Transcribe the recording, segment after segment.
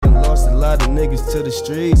lot of niggas to the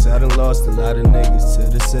streets. I done lost a lot of niggas to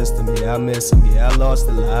the system. Yeah, I miss them. Yeah, I lost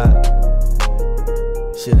a lot.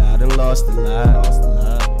 Shit, I done lost a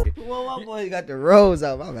lot. Well, my boy got the rose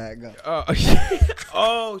out. My bad, go.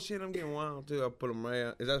 Oh shit, I'm getting wild too. I'll put them right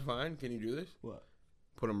on. Is that fine? Can you do this? What?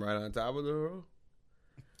 Put them right on top of the roll?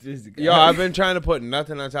 This the guy. Yo, I've been trying to put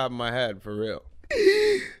nothing on top of my head, for real.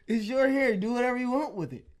 It's your hair. Do whatever you want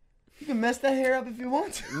with it. You can mess that hair up if you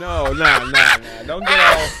want to. No.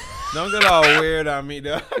 Don't get all weird on me,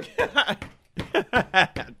 dog.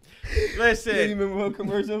 Listen. You remember what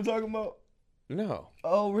commercial I'm talking about? No.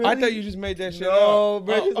 Oh, really? I thought you just made that shit No, up.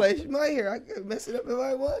 bro. It's like, it's my hair. I can mess it up if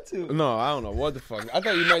I want to. No, I don't know what the fuck. I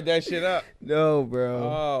thought you made that shit up. No, bro. Oh.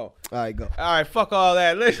 All right, go. All right, fuck all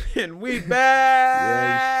that. Listen, we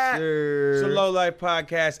back. Yes, sir. It's a Low Life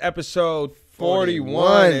Podcast, episode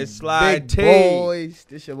 41. It's Slide Big T. boys.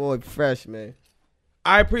 This your boy Fresh, man.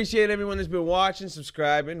 I appreciate everyone that's been watching,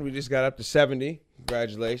 subscribing. We just got up to 70.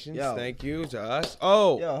 Congratulations. Yo. Thank you to us.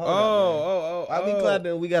 Oh, Yo, hold up, oh. I be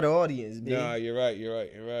clapping. We got an audience, B. No, you're right.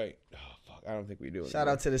 Oh, fuck. I don't think we do it. Shout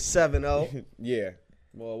out to the 7-0. Yeah.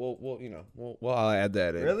 Well, we'll add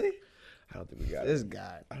that in. Really? I don't think we got This it.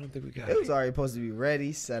 guy. I don't think we got It it. was already supposed to be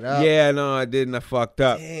ready, set up. Yeah, no, I didn't. I fucked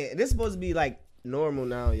up. Damn, this is supposed to be like normal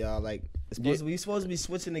now, y'all. Like it's supposed to be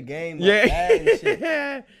switching the game. Like that and shit.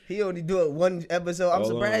 Yeah. He only do it one episode. I'm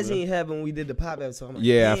Hold surprised on, he ain't have when we did the pop episode. I'm like,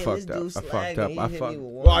 Yeah, I damn, fucked this up. dude I fucked slagging. up. He I hit fucked. me with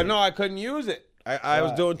one. Well, I know I couldn't use it. I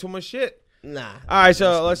was Right. doing too much shit. Nah. All right,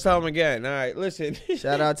 so let's tell him again. All right, listen.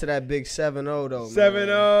 Shout out to that big 7-0 though.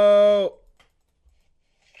 7-0.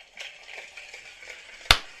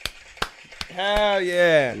 Hell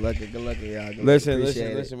yeah. Good luck, y'all.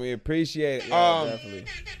 Listen. We appreciate it. Yeah, definitely.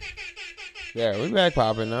 Yeah, we back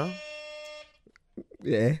popping now.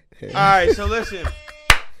 Yeah. All right, so listen.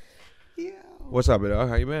 Yeah. What's up, dog?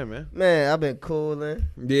 How you been, man? Man, I've been cooling.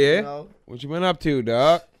 Yeah. You know, What you been up to,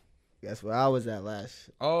 dog? that's where I was at last.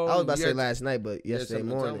 Oh, I was about to you say had- last night, but you had yesterday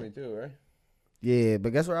something to tell morning. me too, right? Yeah,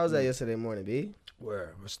 but guess where I was at yesterday morning, B?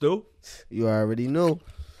 Where? Stu? You already knew.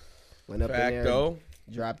 Went up in there, Facto.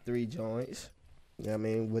 dropped 3 joints. You know what I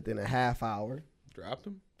mean? Within a half hour. Dropped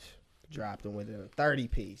him. Dropped them within a 30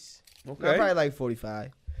 piece. Okay. Probably like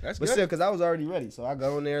 45. That's But good. still, because I was already ready. So I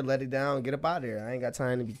go in there, let it down, get up out of there. I ain't got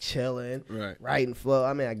time to be chilling, Right. writing flow.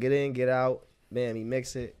 I mean, I get in, get out. Man, he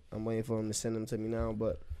mix it. I'm waiting for him to send them to me now.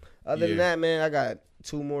 But other than that, man, I got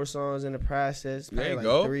 2 more songs in the process. There you Probably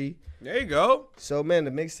go. like 3. There you go. So, man,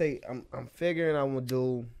 the mixtape, I'm figuring I'm going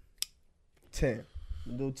to do 10.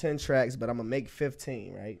 I'm gonna do 10 tracks, but I'm going to make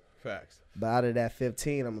 15, right? Facts. But out of that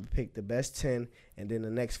 15, I'm going to pick the best 10, and then the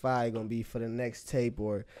next 5 going to be for the next tape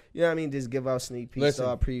or, you know what I mean, just give out sneak peeks, Listen.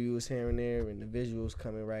 all previews here and there, and the visuals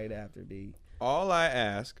coming right after, B. All I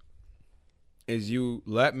ask is you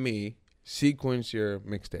let me sequence your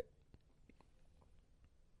mixtape.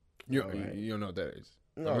 You, All right. you don't know what that is.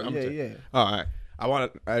 No, I'm yeah, saying- yeah. All right.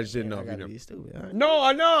 I just didn't know I if you gotta knew. be stupid. All right. No,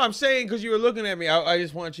 I know. I'm saying because you were looking at me. I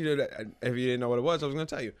just want you to. If you didn't know what it was, I was gonna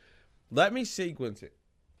tell you. Let me sequence it.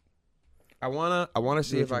 I wanna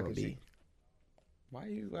see Do if what I you can wanna see. be. Why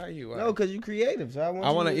you? No, because you creative. So I want.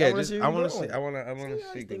 I wanna. You, Yeah, I wanna just see I what wanna you see. doing. I wanna See,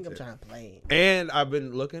 I sequence think I'm it. trying to play. And I've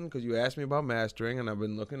been looking because you asked me about mastering, and I've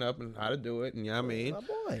been looking up and how to do it, and you know what I mean. My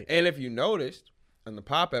boy. And if you noticed on the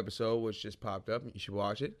pop episode, which just popped up, you should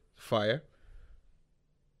watch it. Fire.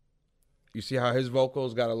 You see how his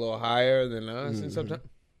vocals got a little higher than us, and sometimes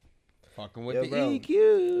fucking with Yo, the bro.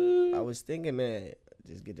 EQ. I was thinking, man,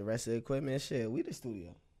 just get the rest of the equipment. Shit, we the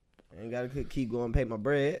studio. I ain't gotta keep going pay my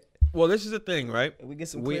bread. Well, this is the thing, right? And we get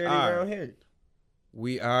some We clarity are. around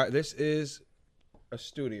here. This is a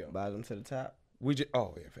studio. Bottom to the top. We just,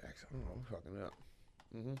 oh yeah, facts. I don't know, I'm fucking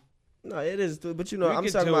up. No, it is, dude. But you know, We I'm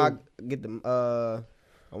could talking do- about get the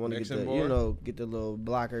I want to get Mixing the board? get the little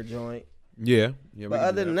blocker joint. Yeah. But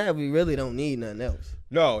other than that, we really don't need nothing else.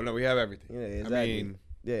 no, we have everything. Yeah, exactly. I mean,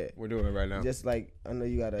 Yeah. we're doing it right now. Just like I know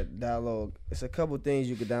you gotta download. It's a couple things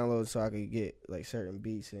you could download so I could get like certain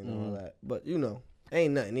beats and all that. But you know,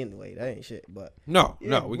 ain't nothing anyway. That ain't shit. But No,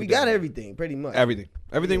 yeah, we we can got do it. everything pretty much. Everything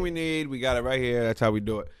Yeah. we need, we got it right here. That's how we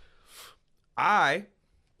do it. I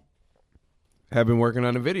have been working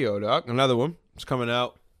on a video, doc. Another one. It's coming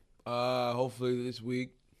out. Hopefully this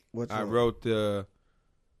week. What's I up? wrote the.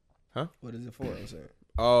 What is it for? I'm saying.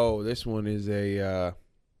 Oh, this one is a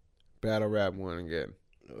battle rap one again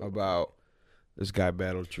about this guy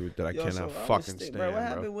Battle Truth that I Yo, cannot so was fucking thinking, stand, bro. What bro.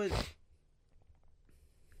 happened with?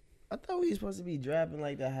 I thought we were supposed to be dropping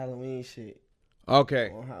like that Halloween shit. Okay.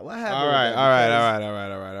 What happened? All with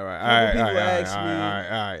right. People ask me-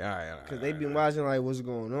 All right. Because they been watching like what's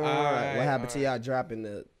going on. Alright, what happened to alright. y'all dropping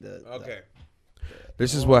the Okay.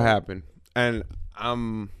 This is what happened, and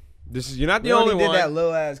I'm You're not the We only only one. did that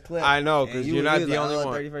little ass clip. I know, and because you you're was not the like, only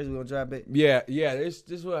one. 31st, we gonna drop it. Yeah. This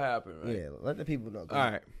is what happened, right? Yeah, let the people know. All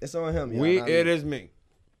right. It's on him. Y'all, It is me.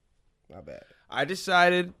 My bad. I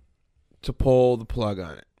decided to pull the plug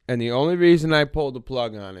on it. And the only reason I pulled the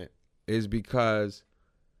plug on it is because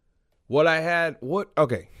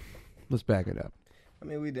okay, let's back it up. I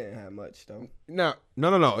mean, we didn't have much though. No.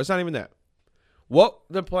 It's not even that. What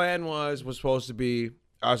the plan was supposed to be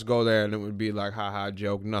us go there and it would be like, haha,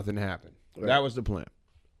 joke, nothing happened. Right. That was the plan.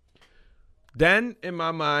 Then in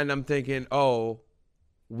my mind, I'm thinking, oh,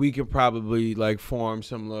 we could probably like form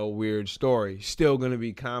some little weird story. Still going to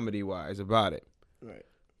be comedy-wise about it. Right.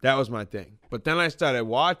 That was my thing. But then I started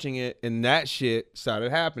watching it, and that shit started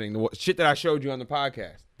happening. The shit that I showed you on the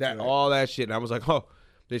podcast. All that shit. And I was like, oh,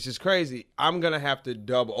 this is crazy. I'm going to have to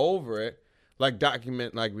dub over it, like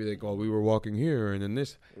document, like we were walking here, and then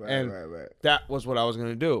this. Right. That was what I was going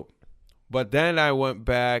to do. But then I went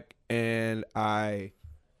back, and I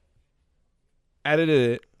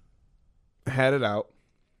edited it, had it out,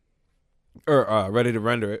 or ready to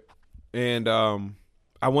render it. And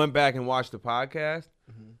I went back and watched the podcast.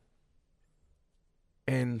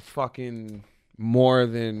 And fucking more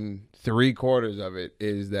than 3/4 of it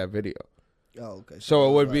is that video. Oh, okay. So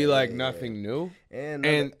it would be like nothing new. And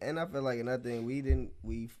I feel like another thing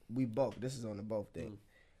we both. This is on the both thing.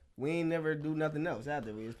 We ain't never do nothing else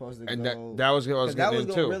after. We were supposed to And go. that was what I was that getting was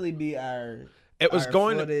into. gonna really be our. It was our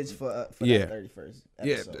going footage for that 31st.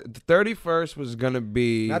 Yeah, Episode. the 31st was gonna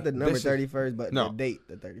be Not the number 31st, but no. the date,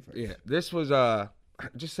 the 31st. Yeah, this was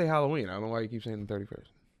just say Halloween. I don't know why you keep saying the 31st.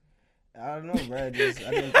 I don't know, bro. I didn't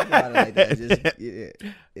think about it like that.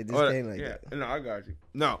 It just came like that. No, I got you.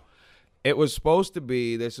 No, it was supposed to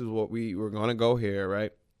be. This is what we were gonna go here,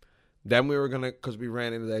 right? Then we were gonna, because we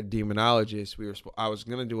ran into that demonologist. I was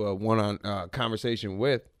gonna do a one-on conversation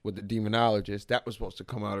with the demonologist. That was supposed to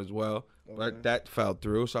come out as well, but that fell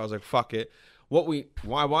through. So I was like, fuck it. What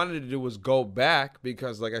I wanted to do was go back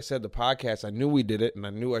because, like I said, the podcast, I knew we did it, and I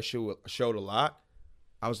knew I showed a lot.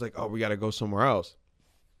 I was like, oh, we got to go somewhere else.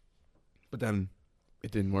 But then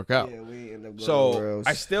it didn't work out. Yeah, we ended up going So else.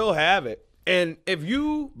 I still have it. And if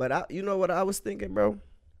you... But you know what I was thinking, bro?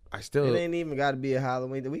 It ain't even got to be a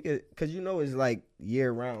Halloween. We could, because it's like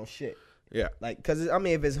year-round shit. Yeah. Like, because, I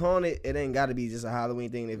mean, if it's haunted, it ain't got to be just a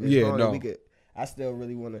Halloween thing. If it's haunted, we could... I still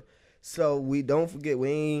really want to... So we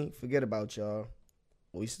ain't forget about y'all.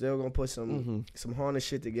 We still gonna put some haunted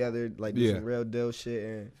shit together, like do some real deal shit.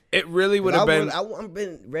 And it really would have been. I've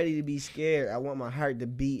been ready to be scared. I want my heart to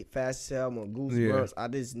beat fast as hell. I want goosebumps. I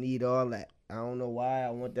just need all that. I don't know why. I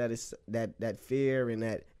want that fear and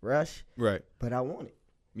that rush. Right. But I want it.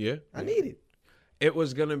 Yeah. I need it. It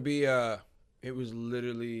was gonna be it was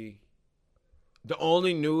literally the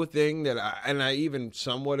only new thing that I even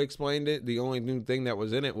somewhat explained it. The only new thing that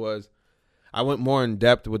was in it was I went more in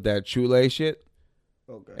depth with that Chule shit.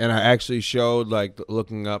 Okay. And I actually showed like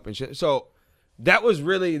looking up and shit. So that was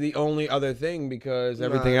really the only other thing because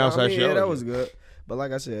everything else I showed. Yeah, that was good. But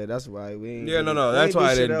like I said, that's why we ain't. Yeah, no. That's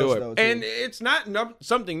why I didn't do it. And it's not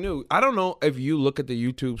something new. I don't know if you look at the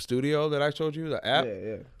YouTube Studio that I showed you, the app.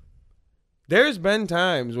 Yeah. There's been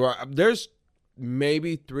times where there's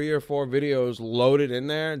maybe 3 or 4 videos loaded in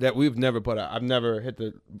there that we've never put out. I've never hit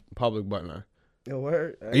the public button on. Your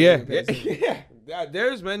word? Yeah.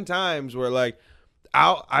 There's been times where like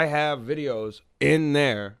I have videos in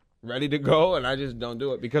there ready to go and I just don't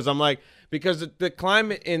do it because I'm like, because the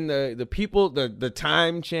climate in the people, the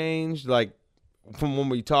time changed, like from when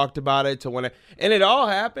we talked about it to when and it all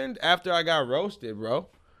happened after I got roasted, bro.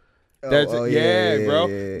 Bro.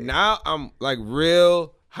 Yeah. Now I'm like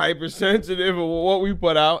real hypersensitive of what we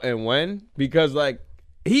put out and when, because like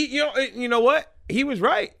you know what? He was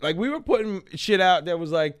right. Like we were putting shit out that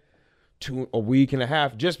was like a week and a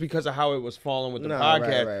half just because of how it was falling with the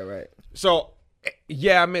podcast. Right. So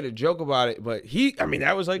yeah, I made a joke about it, but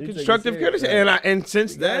that was like constructive criticism. And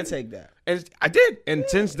since then, take that. And I did. And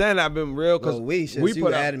since then, I've been real because we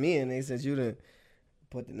put added me in. Since you done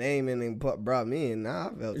put the name in and brought me in,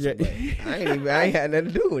 now I felt I ain't had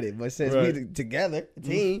nothing to do with it. But since we together,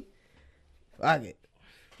 team, fuck it.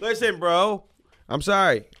 Listen, bro. I'm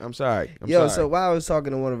sorry. So while I was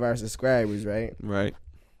talking to one of our subscribers, right? Right.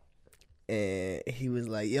 And he was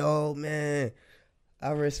like, yo, man,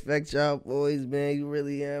 I respect y'all boys, man. You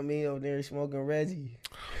really me over there smoking Reggie.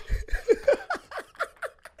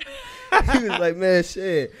 He was like, man,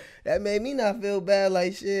 shit. That made me not feel bad.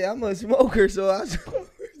 Like, shit, I'm a smoker, so I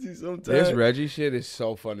smoke Reggie sometimes. This Reggie shit is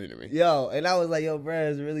so funny to me. Yo, and I was like, yo,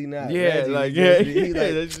 bro, it's really not yeah, Reggie. like, yeah. He's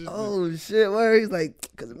like, oh, shit, where? He's like,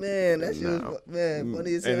 because, man, that shit was, man,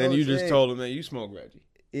 funny as hell. And then you just told him that you smoke Reggie.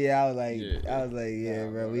 Yeah, I was like, yeah,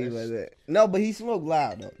 bro, we was it. No, but he smoked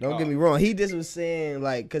loud though. Don't get me wrong. He just was saying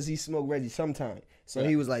like, cause he smoked Reggie sometime. So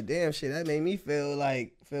he was like, damn shit, that made me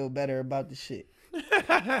feel better about the shit.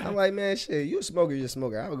 I'm like, man, shit, you a smoker, you're a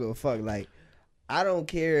smoker. I don't give a fuck. Like, I don't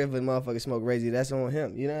care if a motherfucker smoke Reggie. That's on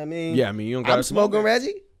him. You know what I mean? Yeah, I mean, you don't gotta I'm smoking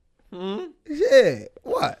Reggie. Mm-hmm. Yeah,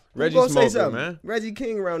 what? Reggie gonna smoking, say something, man. Reggie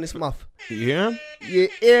King around this month. You hear him? You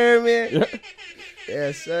hear me?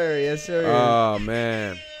 Yes, sir. Yes, sir. Oh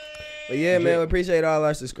man. But yeah, man, we appreciate all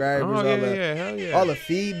our subscribers, hell yeah. all the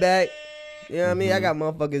feedback. You know what I mean? I got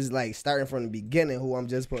motherfuckers like starting from the beginning who I'm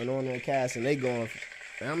just putting on cast, and they going.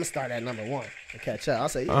 Man, I'm gonna start at number 1 and catch up. I'll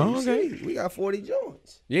say, yeah, see, we got 40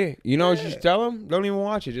 joints. Yeah, you know what you should tell them? Don't even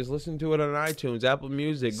watch it. Just listen to it on iTunes, Apple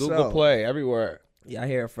Music, Google Play, everywhere. Yeah, I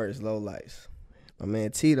hear it first. Low Lights. My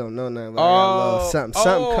man T don't know nothing, but I got a little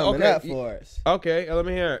something coming up for us. Okay, let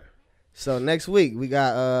me hear it. So next week we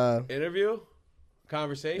got interview,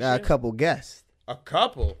 conversation. Got a couple guests. A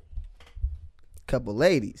couple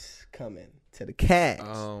ladies coming to the cast.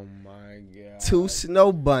 Oh my god. 2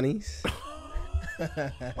 snow bunnies.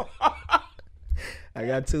 I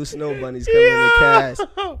got 2 snow bunnies coming to the cast.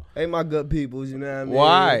 Hey, my good peoples, you know what I mean?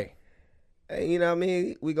 Why? Hey, you know what I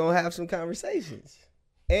mean? We gonna have some conversations,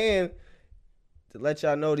 and to let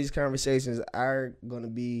y'all know, these conversations are gonna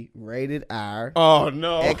be rated R. Oh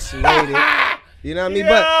no, X-rated. You know what I mean?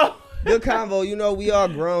 But good convo. You know, we all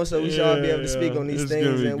grown, so we should all be able to speak on these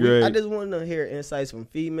things. And I just want to hear insights from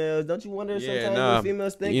females. Don't you wonder sometimes what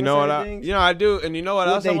females think? You know what I do, and you know what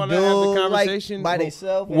else I want to have the conversation like, by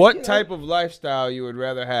themselves. What type of lifestyle you would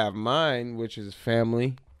rather have? Mine, which is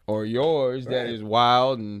family, or yours that is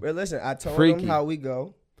wild and well, listen, I told them how we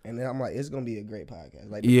go, and then I'm like, it's gonna be a great podcast.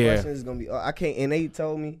 Like the questions is gonna be, I can't, and they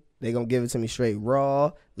told me they gonna give it to me straight,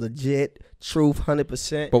 raw, legit, truth,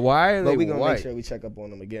 100%. But why are they white? But we gonna make sure we check up on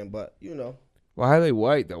them again. But you know, why are they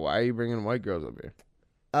white though? Why are you bringing white girls up here?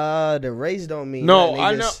 The race don't mean no. Nothing.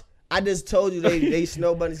 I know. I just told you they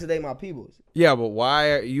snow bunnies today, my peoples. Yeah, but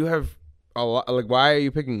why you have a lot? Like, why are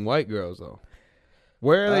you picking white girls though?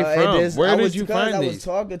 Where are they from? Where did you find these? I was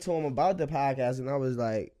talking to him about the podcast, and I was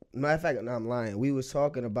like, matter of fact, no, I'm lying. We was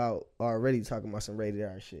talking about some rated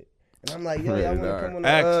R shit, and I'm like, yo, y'all want to come on?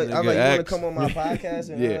 I'm like, you want to come on my podcast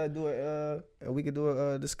and do it? And we could do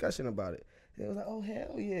a discussion about it. They was like, oh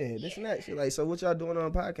hell yeah, this and that shit. Like, so what y'all doing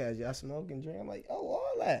on the podcast? Y'all smoke and drink? I'm like, oh,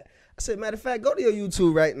 all that. I said, matter of fact, go to your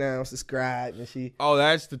YouTube right now, subscribe, and she. Oh,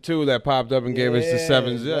 that's the 2 that popped up and gave us the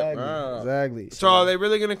 7 zip. Exactly. So are they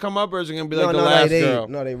really gonna come up, or is it gonna be like the last girl?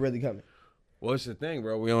 No, they really coming. What's the thing,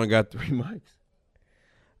 bro? We only got 3 mics.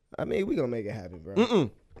 I mean, we gonna make it happen,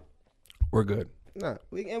 bro. We're good. Nah,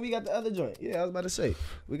 we got the other joint. Yeah, I was about to say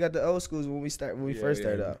we got the old schools when we first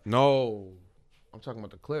started out. No. I'm talking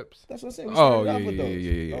about the clips. That's what I'm saying. Yeah. All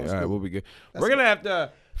right, we'll be good. We're gonna have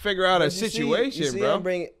to figure out a situation,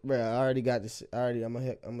 bro. Bro, I already got this. I'm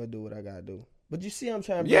gonna do what I gotta do. But you see, I'm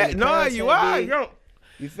trying to. You are.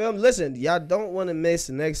 You feel me? Listen, y'all don't want to miss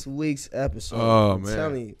next week's episode. Oh I'm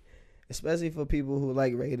telling you, especially for people who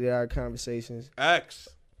like rated R conversations. X.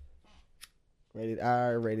 Rated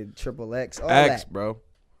R, rated XXX, all X, that. Bro.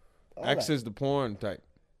 All X that. is the porn type.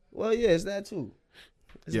 Well, yeah, it's that too.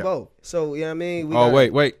 It's both. So, you know what I mean?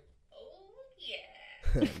 Wait.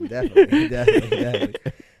 Oh, yeah. definitely.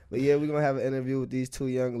 But yeah, we're going to have an interview with these 2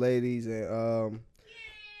 young ladies and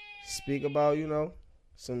speak about, you know,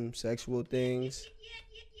 some sexual things.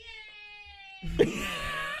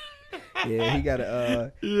 Yeah, he got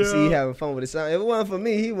to see he having fun with it. If it wasn't for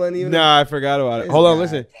me, he wasn't even. Nah, I forgot about it. Hold on,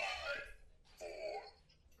 listen.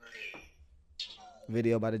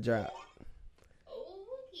 Video about to drop.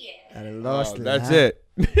 I done lost it. That's it.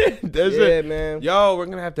 That's it, man. Yo, we're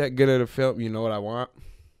gonna have to get her to film. You know what I want?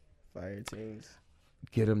 Fire teams.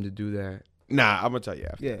 Get him to do that. Nah, I'm gonna tell you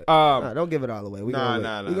after. Yeah. Don't give it all away. Y'all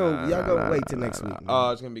gonna wait till next week. Man.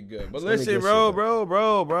 Oh, it's gonna be good. But listen, bro.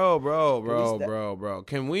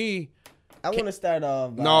 Can we? I want to start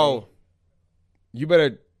off. No. You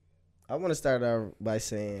better. I want to start off by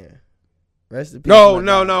saying, rest in peace. No.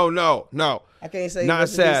 I can't say not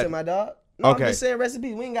rest in peace to my dog. No, okay. I'm just saying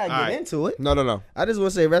recipe. We ain't got to get into it. No. I just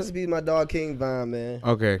want to say recipe my dog King Von, man.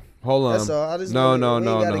 Okay. Hold on. That's all. I just no.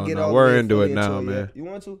 We're into it now, man. You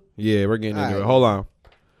want to? Yeah, we're getting into it. Hold on.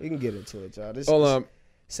 We can get into it, y'all. Hold on.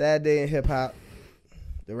 Sad day in hip hop.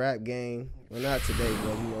 The rap game. Well, not today,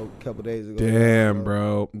 but you know, a couple days ago. Damn,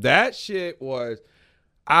 bro. That shit was.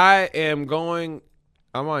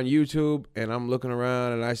 I'm on YouTube and I'm looking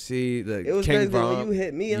around and I see the it was King crazy Von. when you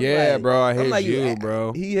hit me. Bro, I hit you,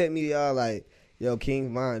 bro. He hit me, y'all like, yo,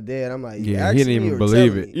 King Von dead. I'm like, yeah, he didn't even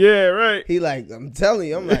believe it. Yeah, right. He like, I'm telling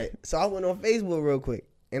you, I'm like, so I went on Facebook real quick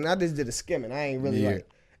and I just did a skimming. I ain't really like,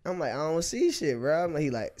 I'm like, I don't see shit, bro. I'm like, he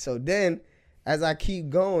like, so then as I keep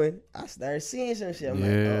going, I started seeing some shit. I'm like,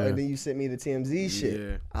 oh, and then you sent me the TMZ shit.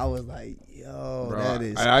 Yeah. I was like, yo, bro, that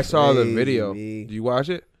is I saw the video. Did you watch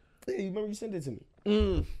it? Yeah, you remember you sent it to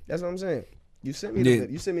me. That's what I'm saying. You sent me the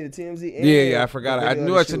TMZ. And yeah, I forgot. I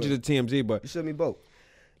knew I sent you the TMZ, but you sent me both.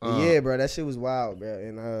 Yeah, bro, that shit was wild, bro.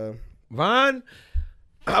 And Von,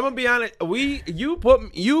 I'm gonna be honest.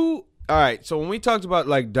 All right, so when we talked about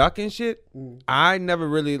like Duck and shit, I never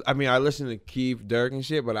really. I mean, I listened to Keith, Dirk, and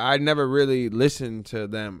shit, but I never really listened to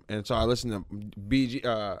them, and so I listened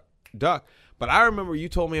to Duck. But I remember you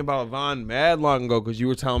told me about Von mad long ago because you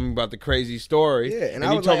were telling me about the crazy story. Yeah, and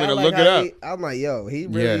you told me to look it up. I'm like, yo, he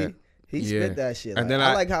really. He spit that shit. Like, and then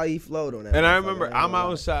I like how he flowed on that. And I remember I'm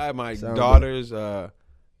outside my daughter's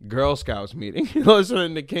Girl Scouts meeting,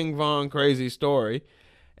 listening to King Von Crazy Story,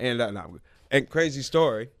 and Crazy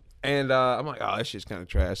Story, and I'm like, oh, that shit's kind of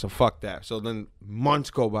trash. So fuck that. So then months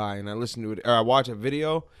go by, and I listen to it, or I watch a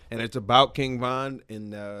video, and it's about King Von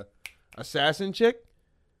and the assassin chick.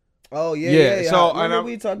 Oh yeah. So I remember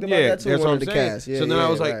we talked about that too. That's what I'm saying. Cast. So then I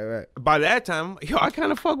was like, by that time, yo, I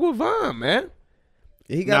kind of fuck with Von, man.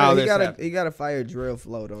 He got a fire drill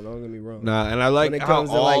flow though. Don't get me wrong. Nah, and I like when it comes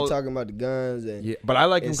to like talking about the guns and but I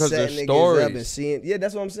like him because their stories. And seeing,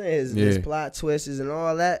 that's what I'm saying. His plot twists and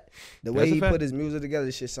all that. The way he put his music together,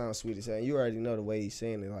 this shit sounds sweet as hell. You already know the way he's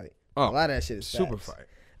saying it. Like a lot of that shit is super facts. fire.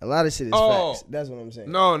 A lot of shit is facts. That's what I'm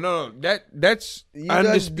saying. No. That's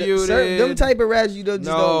undisputed. Them type of raps you just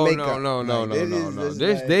don't make up. No.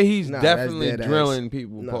 He's definitely drilling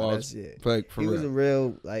people. No, that's it. Like, he was a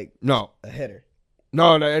real a hitter.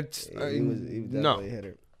 No, that's he was definitely a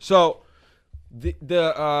hitter. So you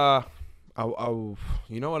know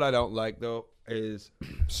what I don't like though is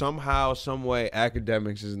somehow, some way,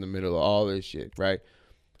 academics is in the middle of all this shit, right?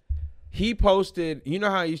 He posted, you know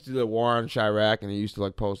how he used to do the war on Chirac, and he used to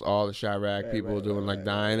like post all the Chirac people doing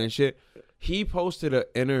dying and shit. He posted an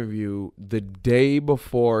interview the day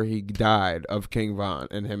before he died of King Von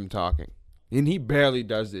and him talking. And he barely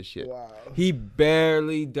does this shit. Wow. He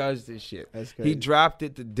barely does this shit. That's crazy. He dropped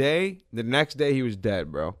it the next day he was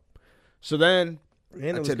dead, bro. So then, and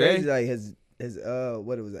it was today, crazy, like his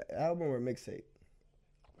what it was, an album or mixtape?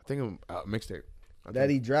 I think it was mixtape. That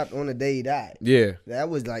he dropped on the day he died. Yeah. That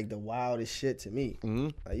was like the wildest shit to me. Mm-hmm.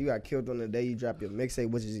 Like you got killed on the day you dropped your mixtape,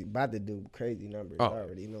 which is about to do crazy numbers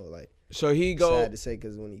already. You know, like. So he go. Sad to say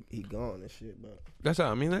because when he gone and shit, but. That's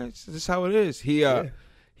how I mean. That's how it is.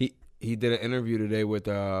 He did an interview today with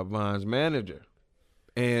Von's manager,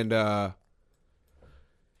 and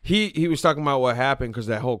he was talking about what happened because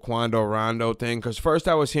that whole Quando Rondo thing. Because first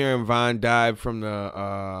I was hearing Von died from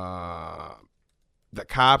the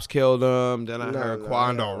cops killed him. Then I heard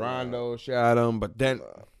Quando Rondo shot him. But then,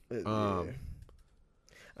 I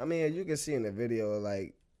mean, as you can see in the video,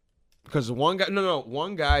 like, because one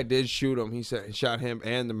guy did shoot him. He said he shot him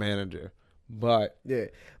and the manager. But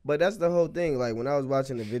that's the whole thing. Like when I was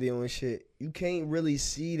watching the video and shit, you can't really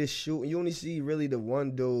see the shoot. You only see really the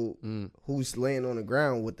one dude who's laying on the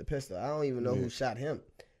ground with the pistol. I don't even know who shot him.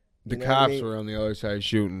 The cops were on the other side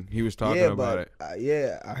shooting. He was talking about it. I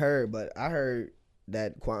heard that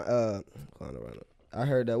I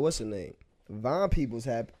heard that what's the name? Von Peoples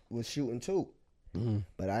was shooting too.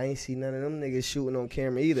 But I ain't see none of them niggas shooting on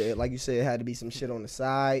camera either. Like you said, it had to be some shit on the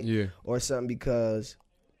side or something because.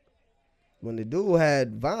 When the dude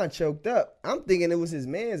had Von choked up, I'm thinking it was his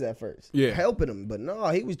mans at first, helping him. But no,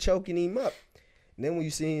 he was choking him up. And then when you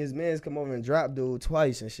seen his mans come over and drop dude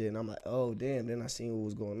twice and shit, and I'm like, oh, damn. Then I seen what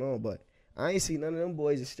was going on. But I ain't see none of them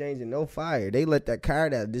boys exchanging no fire. They let that car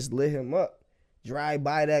that just lit him up drive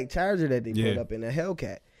by that Charger that they put up in the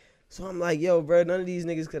Hellcat. So I'm like, yo, bro, none of these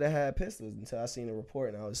niggas could have had pistols until I seen the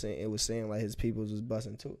report. And it was saying like his peoples was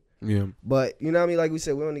busting too. Yeah. But, you know what I mean? Like we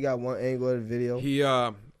said, we only got one angle of the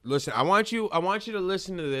video. Listen, I want you to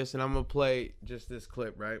listen to this, and I'm going to play just this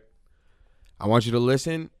clip, right? I want you to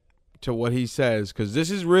listen to what he says, because this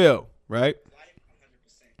is real, right?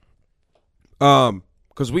 100%.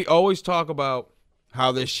 Because we always talk about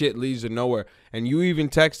how this shit leads to nowhere, and you even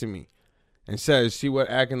texted me and says, see what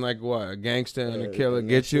acting like what? A gangster and a killer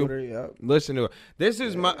gets you? Yep. Listen to it. This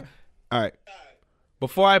is my... All right.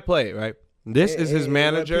 Before I play it, right? This is his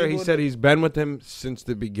manager. He said he's been with him since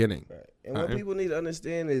the beginning. Right. And what people need to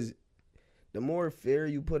understand is the more fear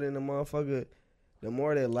you put in a motherfucker, the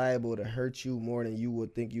more they're liable to hurt you more than you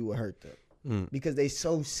would think you would hurt them. Because they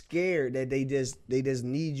so scared that they just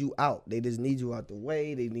need you out. They just need you out the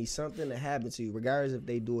way. They need something to happen to you, regardless if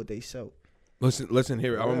they do what they show. Listen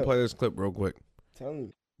here. I want to play this clip real quick. Tell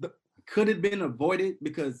me. Could it have been avoided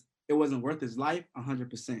because it wasn't worth his life?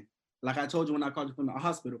 100%. Like I told you when I called you from the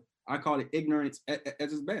hospital, I call it ignorance at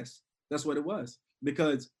its best. That's what it was.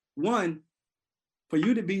 Because one, for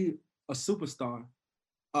you to be a superstar,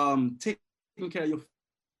 taking care of your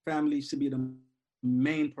family should be the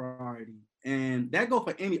main priority. And that goes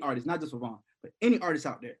for any artist, not just for Von, but any artist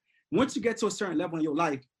out there. Once you get to a certain level in your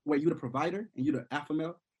life where you're the provider and you're the alpha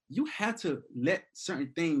male, you have to let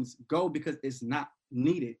certain things go because it's not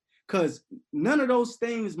needed. Because none of those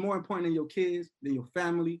things more important than your kids, than your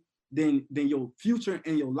family, than your future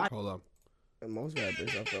and your life. Hold up. And most rappers,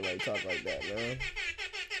 I feel like, talk like that, man.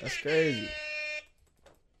 That's crazy.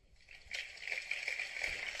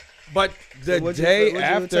 But the day what's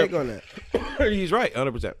after, your take on that? He's right,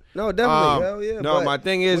 100%. No, definitely, hell yeah. No, my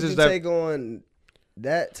thing is that take on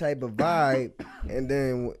that type of vibe, and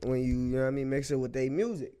then when you know what I mean, mix it with their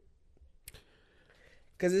music.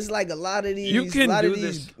 Cause it's like a lot of these. You can do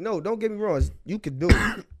this. No, don't get me wrong. You could do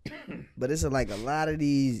it, but it's like a lot of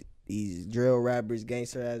these drill rappers,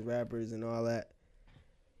 gangster ass rappers, and all that.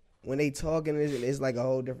 When they talking, it's like a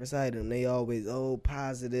whole different side of them. They always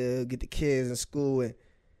positive, get the kids in school,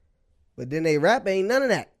 but then they rap ain't none of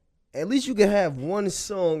that. At least you can have one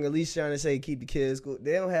song at least trying to say keep the kids cool.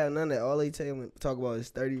 They don't have none of that. All they talk about is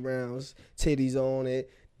 30 rounds, titties on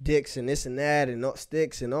it, dicks and this and that, and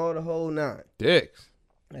sticks and all the whole nine. Dicks.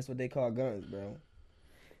 That's what they call guns, bro.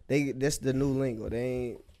 That's the new lingo. They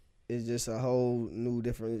ain't. It's just a whole new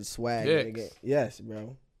different swag. Dicks. Yes,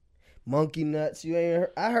 bro. Monkey nuts. You ain't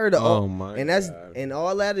heard. I heard. And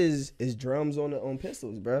all that is drums on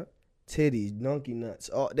pistols, bro. Titties, donkey nuts.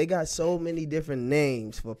 They got so many different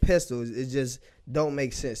names for pistols. It just don't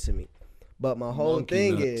make sense to me. But my whole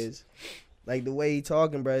thing is, like the way he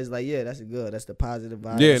talking, bro, is like, yeah, that's good. That's the positive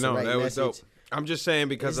vibe. Yeah, no, that was dope. I'm just saying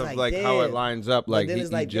because of like how it lines up. Like then he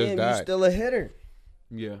it's like, just damn, died. you still a hitter.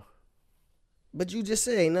 Yeah. But you just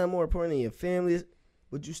said ain't nothing more important than your family.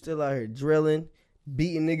 But you still out here drilling,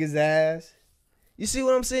 beating niggas' ass. You see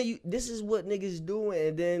what I'm saying? This is what niggas doing,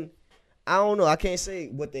 and then I don't know. I can't say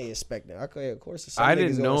what they expecting. Okay, of course. I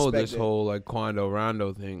didn't know this whole like Quando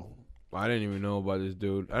Rondo thing. I didn't even know about this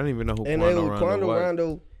dude. I didn't even know who Quando Rondo was.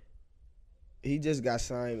 Rondo, he just got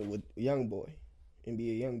signed with YoungBoy,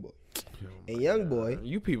 NBA YoungBoy. And YoungBoy,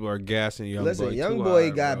 you people are gassing YoungBoy. Listen,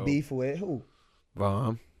 YoungBoy got beef with who?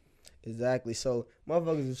 Von. Exactly. So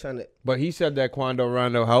motherfuckers was trying to. But he said that Quando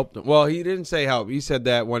Rondo helped him. Well, he didn't say help. He said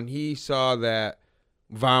that when he saw that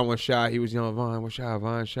Von was shot, he was yelling, "Von was shot,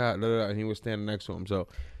 Von shot," and he was standing next to him. So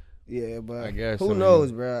yeah, but I guess who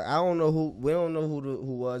knows, bro? I don't know who. We don't know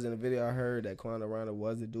who was in the video. I heard that Quando Rondo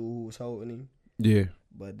was the dude who was holding him. Yeah.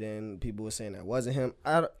 But then people were saying that wasn't him.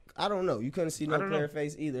 I don't know. You couldn't see no clear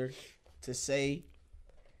face either to say.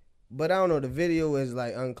 But I don't know. The video is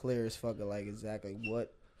like unclear as fuck. Like exactly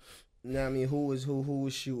what. You know what I mean? Who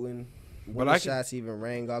was shooting? When the shots even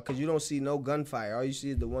rang out, because you don't see no gunfire. All you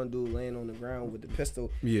see is the one dude laying on the ground with the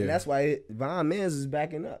pistol. Yeah. And that's why Von Mans is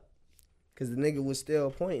backing up, because the nigga was still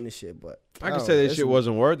pointing the shit. But I can say that shit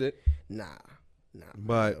wasn't worth it. Nah.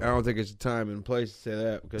 But I don't think it's the time and place to say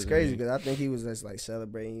that. Because it's crazy, because I think he was just like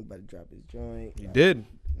celebrating, but drop his joint. He did.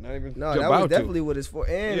 Not even. No, that was definitely what it's for.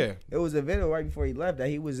 And it was a video right before he left that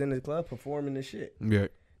he was in the club performing the shit. Yeah.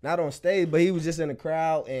 Not on stage, but he was just in the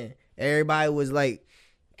crowd, and everybody was like,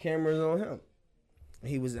 cameras on him.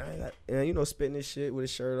 He was, spitting his shit with his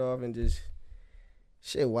shirt off and just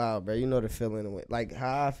shit wild, bro. You know the feeling, like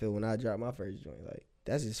how I feel when I drop my first joint. Like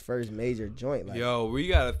that's his first major joint. Like, yo, we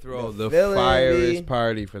gotta throw the firest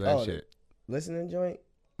party for that shit. Listening joint.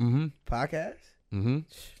 Mm-hmm. Podcast. Mm-hmm.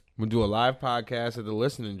 We'll do a live podcast at the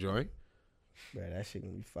listening joint. Bro, that shit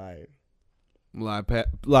gonna be fire.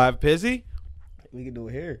 Live Pizzy. We can do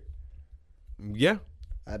it here. Yeah.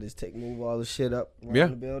 I just move all the shit up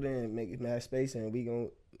around the building and make it mad space, and we gonna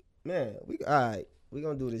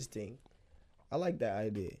do this thing. I like that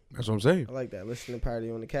idea. That's what I'm saying. I like that. Listening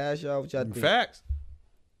party on the cash, y'all. What y'all think? Facts.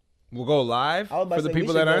 We'll go live for the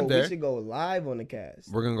people that aren't there. We should go live on the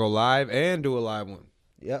cast. We're gonna go live and do a live one.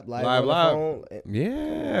 Yep, live on the phone.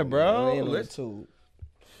 Yeah, bro. Let's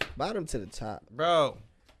bottom to the top, bro.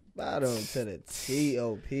 Bottom to the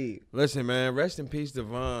TOP. Listen, man. Rest in peace,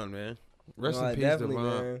 Devon, man. Rest in peace, Devon.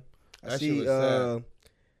 Man. I see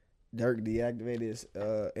Dirk deactivated his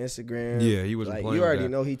Instagram. Yeah, he was like, you already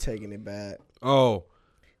know he taking it back. Oh.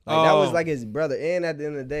 That was like his brother. And at the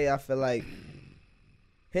end of the day, I feel like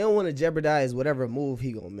he don't want to jeopardize whatever move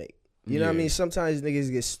he gonna make. You know what I mean? Sometimes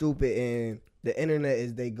niggas get stupid and the internet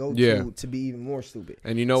is they go to be even more stupid.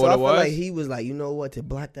 And you know what it was? I feel like he was like, you know what, to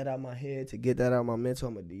block that out my head, to get that out my mental,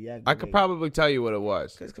 I'm gonna deactivate. I could probably tell you what it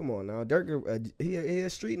was. Cause come on now, Dirk, he a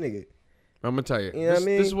street nigga. I'm gonna tell you. You know what I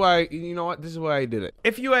mean? This is why. You know what? This is why I did it.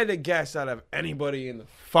 If you had to guess out of anybody in the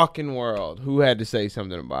fucking world who had to say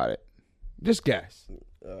something about it, just guess.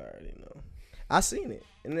 I already know. I seen it.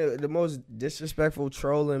 And the most disrespectful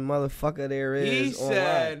trolling motherfucker there is. He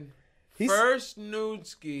said, first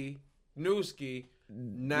Newski,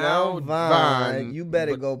 now Vine. You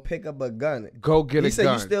better go pick up a gun. Go get a gun. He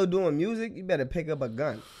said, you still doing music? You better pick up a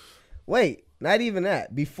gun. Wait, not even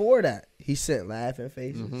that. Before that, he sent laughing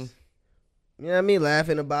faces. Mm-hmm. You know what I mean?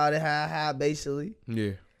 Laughing about it, ha, basically.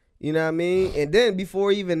 Yeah. You know what I mean? And then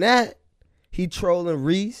before even that, he trolling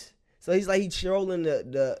Reese. So he's like, he trolling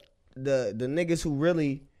the niggas who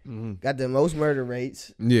really got the most murder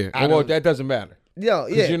rates. Yeah. Well, that doesn't matter. Yo,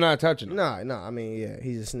 yeah. Because you're not touching him. No. I mean, yeah,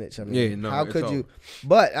 he's a snitch. I mean, yeah, no. How could you?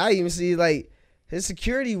 But I even see, like, his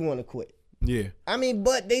security want to quit. Yeah. I mean,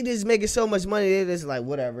 but they just making so much money. They just like,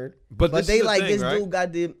 whatever. But they like, thing, this right? dude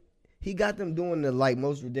got them. He got them doing the, like,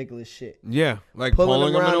 most ridiculous shit. Yeah. Like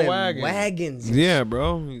pulling them in a wagon. Wagons. Yeah,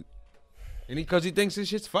 bro. And because he thinks this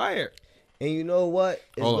shit's fire. And you know what?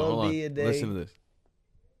 It's Hold going to be a day. Listen to this.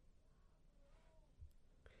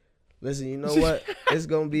 Listen, you know what? It's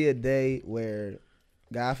going to be a day where,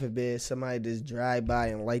 God forbid, somebody just drive by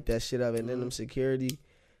and light that shit up. And then them security,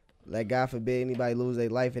 like, God forbid anybody lose their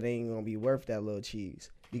life, it ain't going to be worth that little cheese.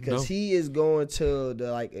 Because he is going to the,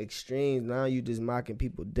 like, extremes. Now you just mocking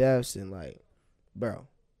people deaths and, like, bro.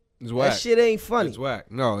 It's whack. That shit ain't funny. It's whack.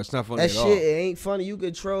 No, it's not funny at all. That shit, it ain't funny. You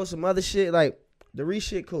could troll some other shit. Like, the Reese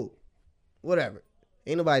shit, cool. Whatever.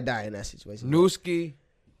 Ain't nobody die in that situation. Newski.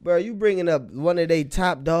 Bro, you bringing up one of they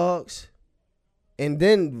top dogs, and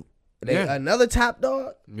then another top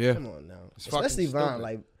dog? Yeah. Come on now. Especially Vine,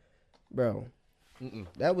 like, bro.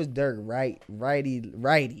 That was Dirk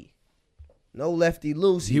righty. No lefty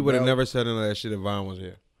loosey. He would have never said none of that shit if Vine was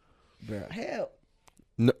here. Bro, hell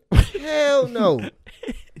no. Hell no.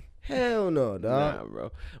 Hell no, dog. Nah,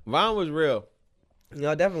 bro. Vine was real.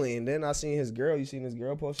 No, definitely. And then I seen his girl. You seen his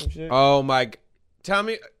girl post some shit? Oh my! Tell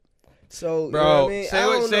me, so bro. You know what I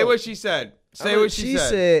mean? Say what she said. Say what she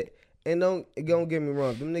said. And don't get me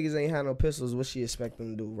wrong. Them niggas ain't had no pistols. What she expect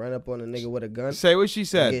them to do? Run up on a nigga with a gun? Say what she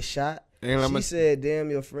said. Get shot. She said,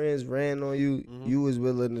 "Damn, your friends ran on you. Mm-hmm. You was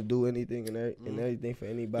willing to do anything and everything for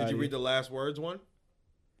anybody." Did you read the last words one?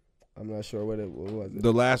 I'm not sure what was it.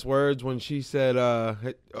 The last words when she said,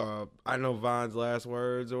 "I know Vine's last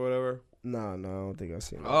words" or whatever. No, I don't think I've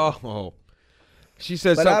seen it. Oh, she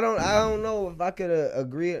said. But I don't know if I could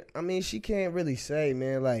agree. I mean, she can't really say,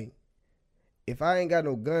 man. Like, if I ain't got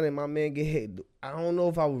no gun and my man get hit, I don't know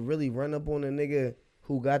if I would really run up on a nigga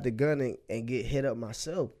who got the gun and get hit up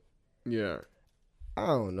myself. Yeah. I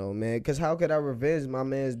don't know, man. Because how could I revenge my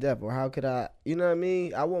man's death? Or how could I, you know what I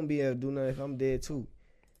mean? I won't be able to do nothing if I'm dead, too.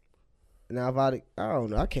 Now, if I don't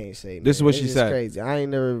know. I can't say. This is what she said. Crazy. I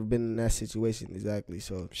ain't never been in that situation exactly.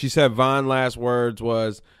 So she said Vine's last words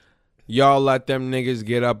was, "Y'all let them niggas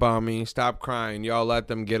get up on me. Stop crying. Y'all let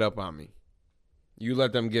them get up on me. You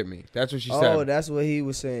let them get me." That's what she said. Oh, that's what he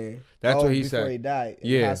was saying. That's what he said. Before he died in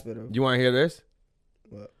the hospital. You want to hear this?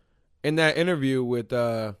 What? In that interview with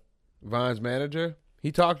Vine's manager,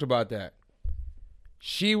 he talked about that.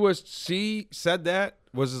 She said that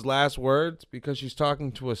was his last words because she's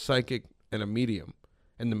talking to a psychic and a medium.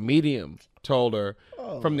 And the medium told her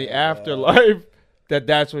from the afterlife that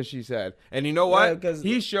that's what she said. And you know what? Yeah,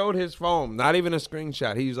 he showed his phone, not even a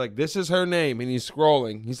screenshot. He's like, this is her name. And he's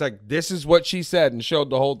scrolling. He's like, this is what she said, and showed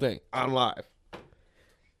the whole thing on live.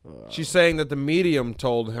 She's saying that the medium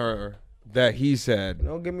told her that he said.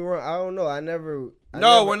 Don't get me wrong. I don't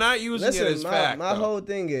know. We're not using it as fact. My whole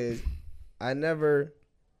thing is, I never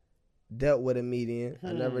dealt with a medium.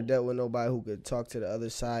 I never dealt with nobody who could talk to the other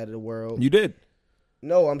side of the world. You did.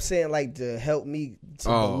 No, I'm saying like to help me to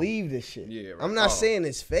believe this shit. Yeah, right. I'm not saying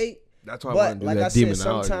it's fake. That's why I want to do like that. I said,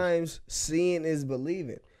 sometimes seeing is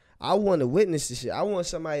believing. I want to witness this shit. I want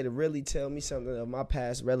somebody to really tell me something of my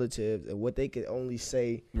past relatives and what they could only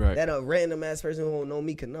say that a random ass person who don't know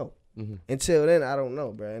me can know. Mm-hmm. Until then, I don't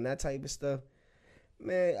know, bro. And that type of stuff,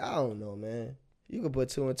 man, I don't know, man. You can put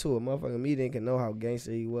two and two. A motherfucking medium can know how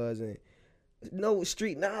gangster he was and know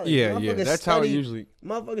street knowledge. Yeah. That's how it usually.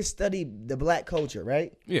 Motherfuckers study the black culture,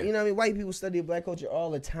 right? Yeah. You know what I mean? White people study black culture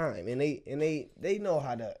all the time, and they know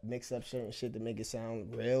how to mix up certain shit to make it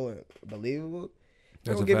sound real and believable.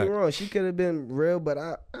 Don't get me wrong. She could have been real, but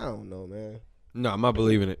I don't know, man. No, I'm not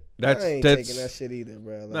believing it. I ain't taking that shit either,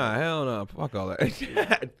 bro. Like, nah, hell no. Fuck all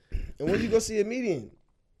that. And when you go see a medium?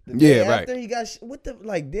 After he got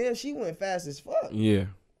damn, she went fast as fuck. Yeah.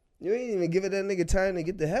 You ain't even give it that nigga time to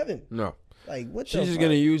get to heaven. No. Like what? She's just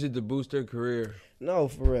gonna use it to boost her career. No,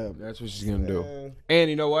 for real. That's what she's gonna do. And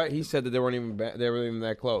you know what? He said that they weren't even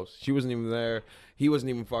that close. She wasn't even there. He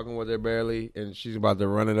wasn't even fucking with her barely, and she's about to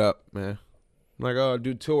run it up, man. I'm like, oh,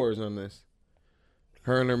 do tours on this.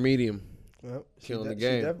 Her and her medium. Well, killing the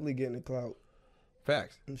game. She definitely getting the clout.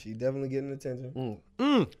 Facts. She definitely getting attention. I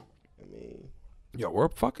mean, yo, we're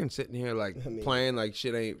fucking sitting here like playing like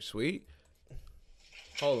shit ain't sweet.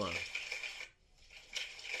 Hold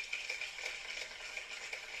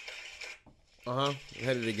on.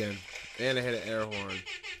 Hit it again. And I hit an air horn.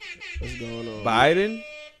 What's going on? Biden?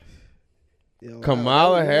 Yo,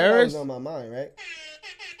 Kamala Harris? That was on my mind, right?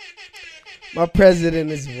 My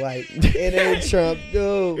president is white. It ain't Trump,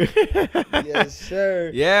 dude. Yes,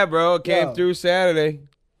 sir. Yeah, bro. It came through Saturday.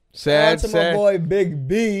 Sad. My boy Big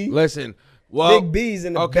B. Listen. Well, Big B's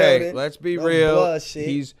in the building. building. Let's be real.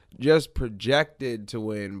 He's just projected to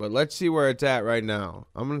win, but let's see where it's at right now.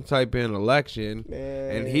 I'm gonna type in election,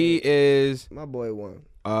 and he is my boy won.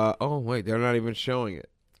 Oh wait, they're not even showing it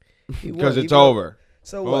because it's over.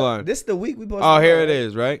 So hold on. This is the week we posted. Oh, here it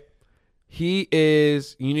is. Right. He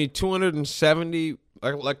is. You need 270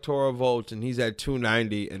 electoral votes, and he's at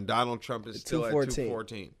 290, and Donald Trump is still at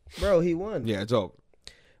 214. Bro, he won. Yeah, it's over.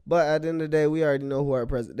 But at the end of the day, we already know who our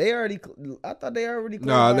president. I thought they already.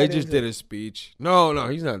 No, they just did a speech. No,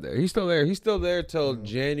 he's not there. He's still there. He's still there till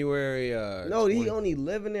January. No, 20. He only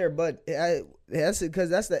living there, but that's because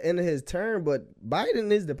that's the end of his term. But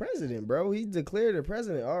Biden is the president, bro. He's declared the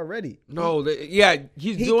president already. No,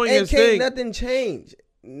 he's doing his thing. Nothing change.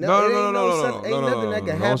 No. Ain't nothing that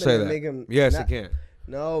can happen to make him. Yes, it can.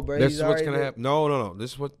 No, bro. This is what's gonna happen. No.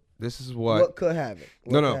 This is what could happen.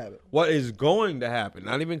 What is going to happen?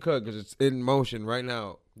 Not even could, because it's in motion right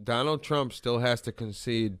now. Donald Trump still has to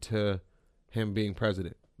concede to him being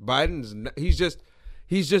president. He's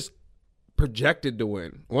just projected to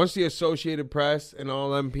win. Once the Associated Press and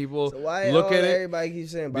all them people look at it, everybody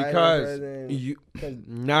keeps saying Biden because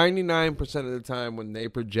 99% of the time when they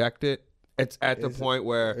project it, it's at the point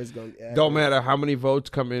where don't matter how many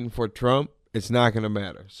votes come in for Trump. It's not going to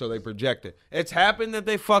matter. So they project it. It's happened that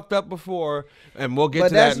they fucked up before, and we'll get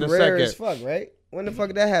to that in a second. But that's rare as fuck, right? When the fuck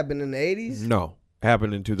did that happen? In the 80s? No.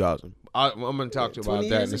 Happened in 2000. I'm going to talk to you about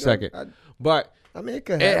that in a second. But I mean, it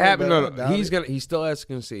could happen. No. He still has to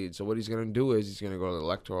concede. So what he's going to do is he's going to go to the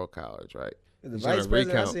Electoral College, right? The vice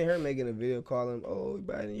president, I seen her making a video calling him, "Oh,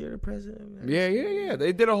 Biden, you're the president." Yeah.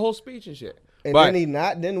 They did a whole speech and shit. And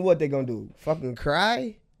then what they going to do? Fucking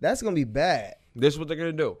cry? That's going to be bad. This is what they're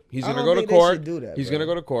gonna do. He's gonna go to court. He's gonna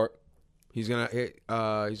go to court. He's gonna go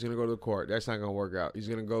to the court. That's not gonna work out. He's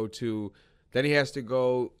gonna go to. Then he has to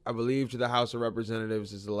go, I believe, to the House of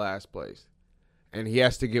Representatives is the last place, and he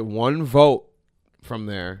has to get one vote from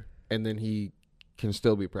there, and then he can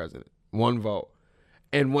still be president. One vote,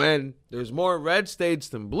 and when there's more red states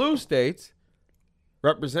than blue states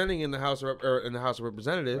representing in the House of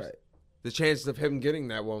Representatives, right, the chances of him getting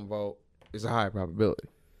that one vote is a high probability.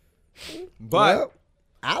 But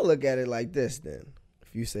I look at it like this. Then,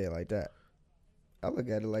 if you say it like that, I look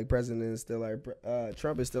at it like president is still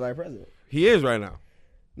Trump is still our president. He is right now.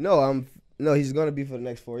 No, he's gonna be for the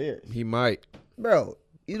next 4 years. He might, bro.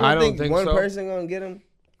 You don't think one person gonna get him?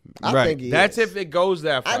 I think that's if it goes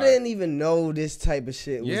that far. I didn't even know this type of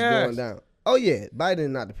shit was going down. Oh yeah, Biden is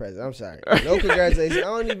not the president. I'm sorry. No congratulations. I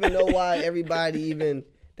don't even know why everybody even.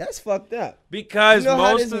 That's fucked up. Because you know most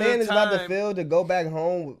how this of man the is time, about to feel to go back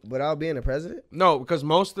home without being the president? No, because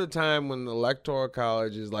most of the time when the Electoral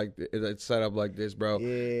College is like it's set up like this, bro,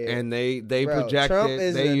 and they project Trump it. Trump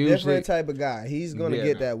is a different type of guy. He's gonna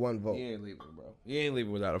get that one vote. He ain't leaving, bro. He ain't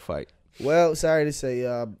leaving without a fight. Well, sorry to say,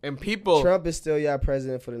 and people, Trump is still your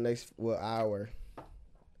president for the next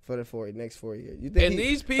for the next 4 years. You think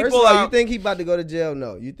these people? First of all, you think he about to go to jail?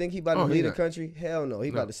 No. You think he about to leave the country? Hell no. He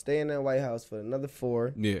about to stay in that White House for another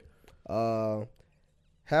 4. Yeah.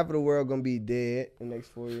 Half of the world gonna be dead in the next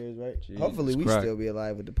 4 years, right? Jesus Hopefully we Christ. still be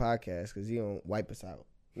alive with the podcast because he gonna wipe us out.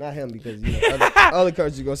 Not him because other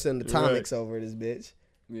countries gonna send atomics over this bitch.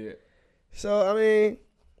 Yeah. So I mean,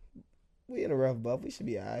 we in a rough buff. We should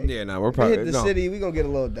be alright. Yeah, no, we're probably hit the city. We gonna get a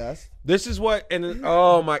little dust. This is what a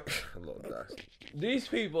little dust. These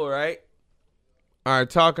people, right, are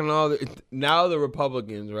talking now the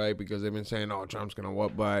Republicans, right, because they've been saying, "Oh, Trump's gonna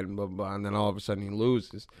what Biden, blah blah," and then all of a sudden he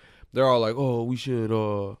loses. They're all like, "Oh, we should,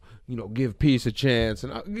 give peace a chance,"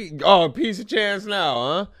 and peace a chance now,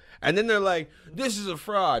 huh? And then they're like, "This is a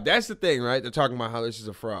fraud." That's the thing, right? They're talking about how this is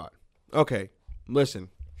a fraud. Okay, listen,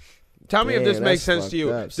 Tell me if this makes sense to you.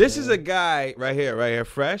 This is a guy right here,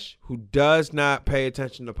 Fresh, who does not pay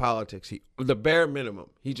attention to politics. The bare minimum.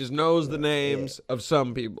 He just knows the names of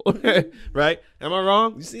some people. Right? Am I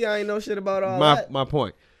wrong? You see, I ain't know shit about all that. My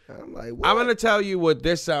point. I'm like, what? I'm going to tell you what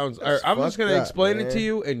this sounds like. I'm just going to explain it to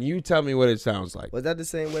you, and you tell me what it sounds like. Was that the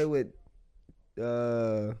same way with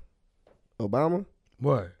Obama?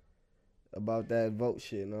 What? About that vote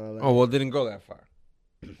shit and all that. Oh, well, it didn't go that far.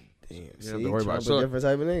 Damn, you don't have to worry about it. So, a different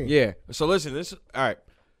type of name. Yeah. So listen, all right.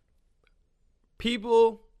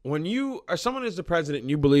 People, when you or someone is the president and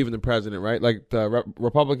you believe in the president, right? Like the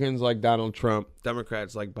Republicans like Donald Trump,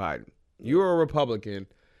 Democrats like Biden. You're a Republican,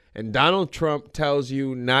 and Donald Trump tells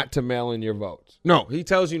you not to mail in your votes. No, he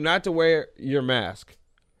tells you not to wear your mask.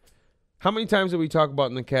 How many times did we talk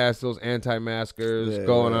about in the cast those anti-maskers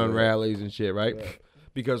going on rallies and shit, right?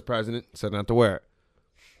 Because president said not to wear it.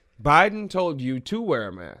 Biden told you to wear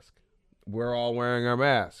a mask. We're all wearing our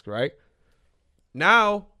masks, right?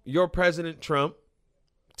 Now, your President Trump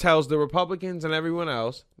tells the Republicans and everyone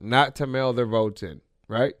else not to mail their votes in,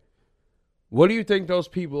 right? What do you think those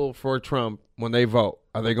people for Trump, when they vote,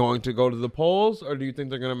 are they going to go to the polls or do you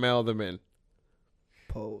think they're going to mail them in?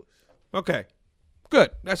 Polls. Okay,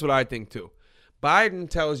 good. That's what I think too. Biden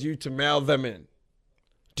tells you to mail them in.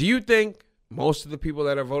 Do you think most of the people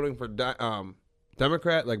that are voting for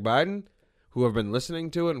Democrat like Biden, who have been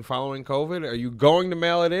listening to it and following COVID, are you going to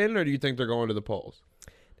mail it in or do you think they're going to the polls?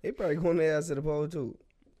 They probably going to ask to the poll too.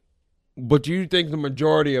 But do you think the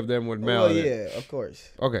majority of them would mail it in? Yeah, of course.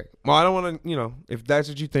 Okay. Well, I don't want to, if that's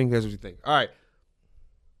what you think, that's what you think. All right.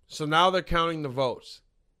 So now they're counting the votes.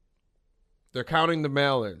 They're counting the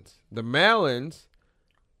mail-ins. The mail-ins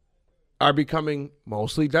are becoming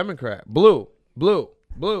mostly Democrat. Blue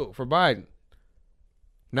for Biden.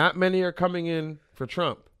 Not many are coming in for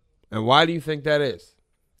Trump. And why do you think that is?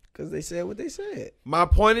 Because they said what they said. My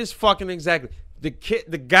point is fucking exactly. The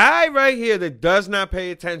guy right here that does not pay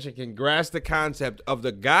attention can grasp the concept of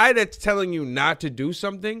the guy that's telling you not to do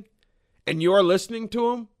something and you're listening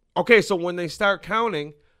to him. Okay, so when they start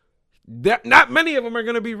counting, not many of them are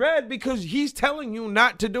going to be red because he's telling you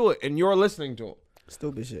not to do it and you're listening to him.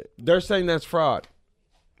 Stupid shit. They're saying that's fraud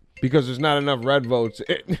because there's not enough red votes.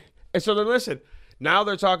 And so then listen, now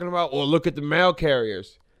they're talking about, well, look at the mail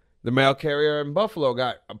carriers. The mail carrier in Buffalo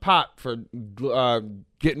got a pot for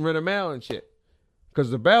getting rid of mail and shit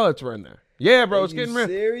because the ballots were in there. Yeah, bro, it's getting real.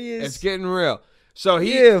 Serious? It's getting real. So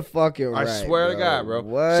fucking right. I swear to God, bro.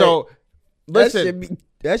 What? So listen,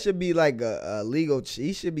 that should be like a legal.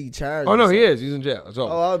 He should be charged. Oh no, he is. He's in jail. It's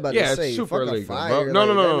over. Oh, I was about to say, it's super illegal, fire, bro.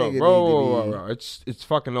 like, No, bro. It's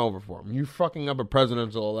fucking over for him. You fucking up a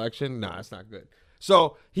presidential election? Nah, it's not good.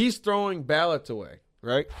 So he's throwing ballots away,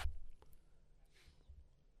 right?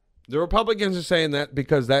 The Republicans are saying that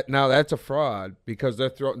because that's a fraud because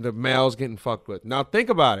the mail's getting fucked with. Now think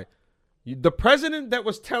about it. The president that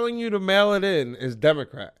was telling you to mail it in is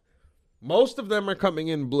Democrat. Most of them are coming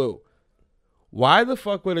in blue. Why the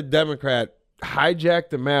fuck would a Democrat hijack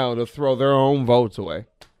the mail to throw their own votes away?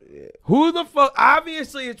 Yeah. Who the fuck?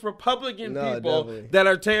 Obviously, it's Republican people that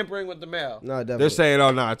are tampering with the mail. No, definitely. They're saying,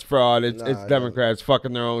 "Oh no, it's fraud. It's Democrats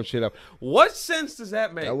fucking their own shit up." What sense does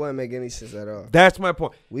that make? That wouldn't make any sense at all. That's my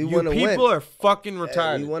point. We want to win. People are fucking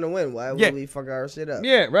retarded. We want to win. Why would we fuck our shit up?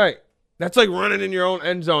 Yeah, right. That's like running in your own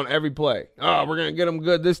end zone every play. Oh, we're gonna get them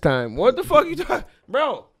good this time. What the fuck are you talking,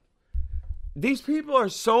 bro? These people are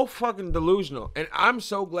so fucking delusional, and I'm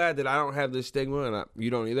so glad that I don't have this stigma, and you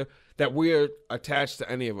don't either. That we're attached to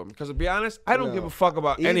any of them. Because to be honest, I don't give a fuck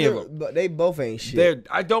about any of them. But they both ain't shit.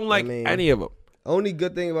 I don't like any of them. Only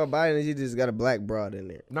good thing about Biden is he just got a black broad in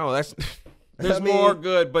there. No, there's more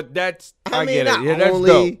good, but that's I get it. Yeah, that's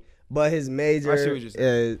dope. But his major I see what you're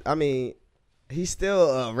saying. he's still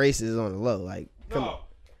racist on the low. Like, come on.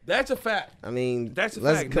 That's a fact. That's a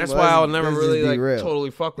fact. That's why I'll never really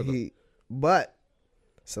totally fuck with him. But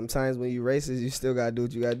sometimes when you racist, you still gotta do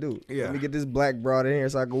what you gotta do. Yeah. Let me get this black broad in here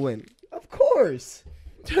so I can win. Of course.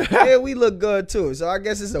 Yeah, we look good too. So I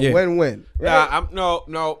guess it's a win-win. Right? Yeah, no.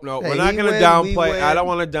 Hey, we're not gonna downplay. I don't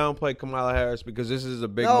want to downplay Kamala Harris because this is a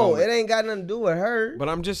big moment. No, it ain't got nothing to do with her. But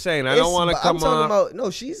I'm just saying, I don't want to come on. I'm talking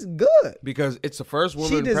about she's good because it's the first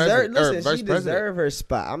woman president. She deserves her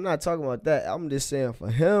spot. I'm not talking about that. I'm just saying for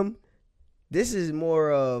him, this is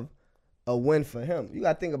more of a win for him. You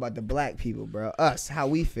gotta think about the black people, bro. Us, how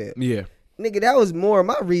we feel. Yeah, nigga, that was more of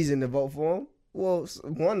my reason to vote for him. Well,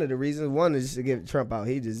 one of the reasons. One is to get Trump out.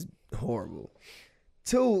 He just horrible.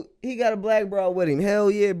 Two, he got a black broad with him. Hell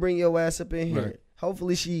yeah, bring your ass up in here. Right.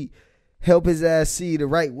 Hopefully she help his ass see the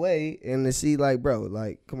right way and to see like, bro,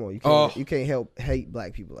 like, come on, you can't help hate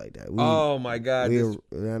black people like that. Oh my God.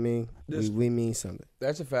 We mean something.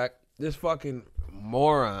 That's a fact. this fucking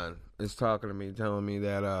moron is talking to me, telling me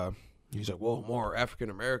that he's like, well, more African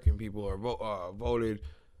American people are voted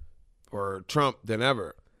for Trump than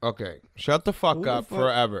ever. Okay, shut the fuck up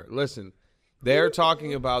forever. Listen, they're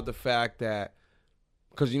talking about the fact that,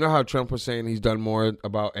 because you know how Trump was saying he's done more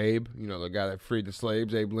about Abe, you know, the guy that freed the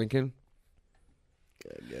slaves, Abe Lincoln.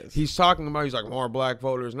 I guess. He's talking about, he's like, more black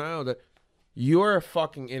voters now. That you're a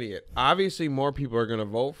fucking idiot. Obviously, more people are gonna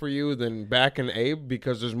vote for you than back in Abe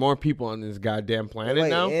because there's more people on this goddamn planet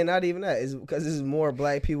now. And not even that. It's because there's more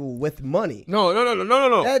black people with money. No.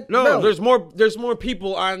 There's more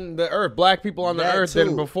people on the earth, black people on the earth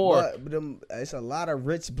than before. But it's a lot of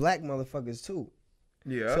rich black motherfuckers too.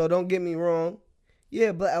 Yeah. So don't get me wrong.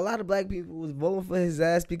 Yeah, but a lot of black people was voting for his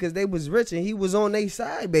ass because they was rich and he was on their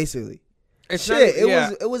side basically.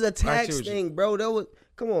 It was a tax thing, bro. That was.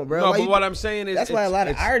 Come on, bro. No, but what I'm saying is... That's why a lot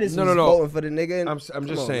of artists was voting for the nigga. I'm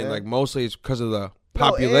just saying, like, mostly it's because of the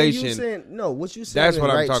population. What you saying that's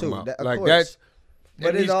what I'm right talking too. about. That, like, course. that's...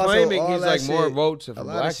 But he's claiming he's, like, more votes for black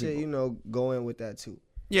people. A lot of shit, you know, go in with that, too.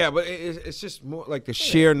 Yeah, but it's just more, like, the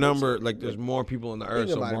sheer number, like, there's more people on the earth,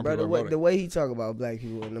 so more people are voting. The way he talk about black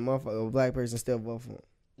people and the motherfucker, a black person still vote for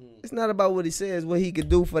him. It's not about what he says, what he could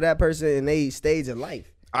do for that person in their stage of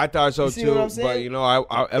life. I thought so too, but you know,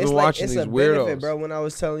 I've been watching these weirdos. Benefit, bro. When I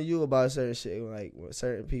was telling you about certain shit, like when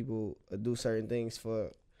certain people do certain things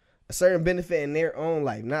for a certain benefit in their own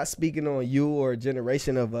life, not speaking on you or a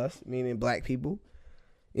generation of us, meaning black people.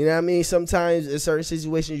 You know what I mean? Sometimes in certain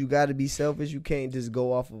situations, you got to be selfish. You can't just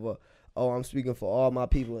go off of I'm speaking for all my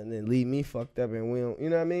people and then leave me fucked up and we don't, you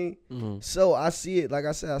know what I mean? Mm-hmm. So I see it, like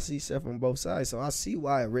I said, I see stuff from both sides. So I see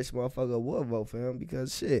why a rich motherfucker would vote for him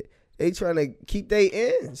because shit. They trying to keep their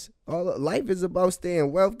ends. Life is about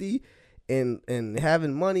staying wealthy and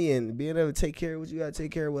having money and being able to take care of what you got to take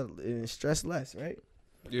care of and stress less, right?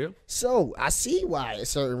 Yeah. So I see why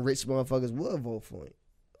certain rich motherfuckers would vote for him.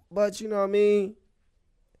 But you know what I mean?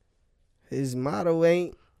 His motto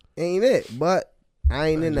ain't it. But I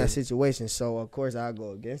ain't in that situation, so of course I'll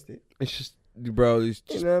go against it. It's just, bro, these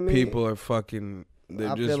you know people are fucking,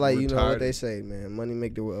 I feel like retarded. You know what they say, man. Money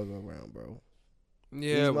make the world go round, bro.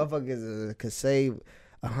 Yeah, these motherfuckers could save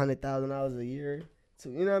 $100,000 a year. To,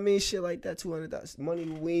 you know what I mean? Shit like that, $200,000 money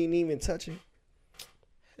we ain't even touching.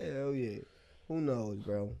 Hell yeah, who knows,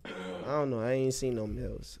 bro? I don't know. I ain't seen no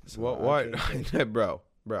mills. So what? bro?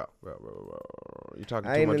 You talking too much?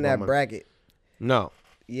 I ain't in that bracket. No.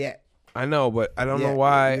 Yeah. I know, but I don't know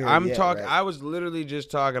why. I'm talking. Right. I was literally just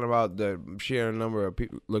talking about the sheer number of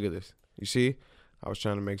people. Look at this. You see, I was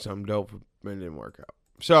trying to make something dope, but it didn't work out.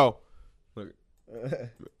 So.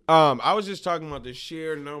 I was just talking about the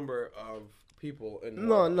sheer number of people.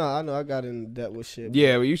 No, I know I got in debt with shit.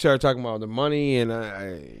 Yeah, but you started talking about the money, and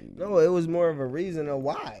no, it was more of a reason of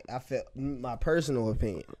why I felt my personal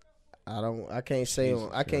opinion. I can't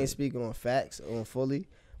speak on facts on fully,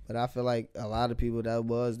 but I feel like a lot of people that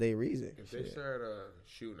was their reason. If they start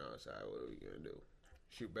shooting outside, what are we gonna do?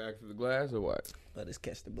 Shoot back through the glass or what? Let us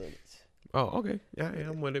catch the bullets. Oh, okay. Yeah,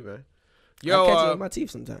 I'm with it, man. Yo, I catch it with my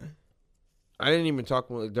teeth sometimes. I didn't even talk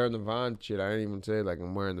during the Vaughn shit. I didn't even say like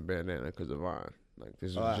I'm wearing the bandana because of Vaughn. Like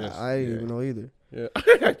this was just. I didn't even know either. Yeah,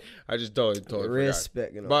 I just totally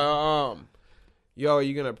respect. Forgot. But yo, are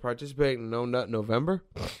you gonna participate in No Nut November?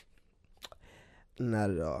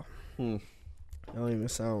 Not at all. That don't even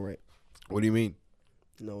sound right. What do you mean?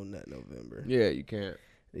 No Nut November. Yeah, you can't.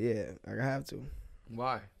 Yeah, I have to.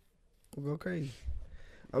 Why? We'll go crazy.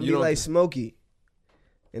 I'm be like Smokey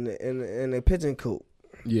in the pigeon coop.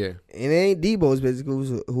 Yeah. And it ain't Debo's pigeon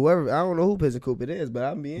coop. Whoever, I don't know who pigeon coop it is, but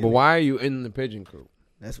I'm being. But why are you in the pigeon coop?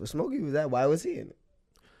 That's what Smokey was at. Why was he in it?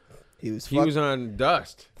 He was on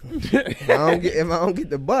dust. If I don't get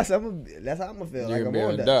the bus, that's how I'm gonna feel. Like I'm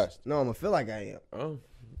on dust. No, I'm gonna feel like I am. Oh.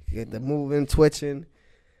 Get the moving, twitching.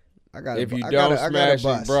 If you don't smash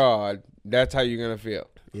it broad, that's how you're gonna feel.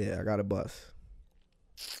 Yeah, I got a bus.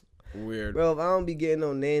 Weird. Bro, if I don't be getting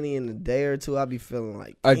no nanny in a day or two, I'll be feeling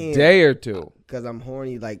like a day or two. Because I'm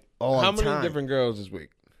horny like all the time. How many different girls this week?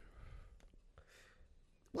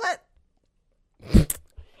 What?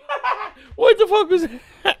 What the fuck was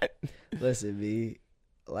that? Listen, B.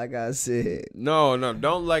 Like I said. No,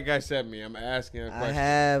 don't like I said me. I'm asking a question. I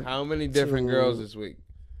have how many different girls this week?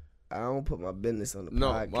 I don't put my business on the podcast. No,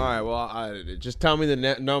 all right, well, I'll edit it. Just tell me the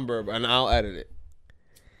net number and I'll edit it.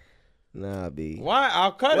 Nah, B. Why?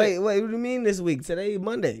 I'll cut it. Wait, what do you mean this week? Today is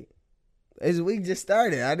Monday. This week just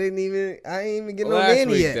started. I ain't even get no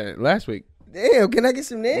nanny yet. Then. Last week. Damn, can I get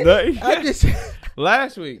some nanny? I just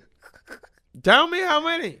last week. Tell me how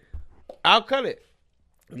many. I'll cut it.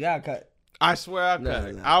 Yeah, I'll cut it. I swear I'll cut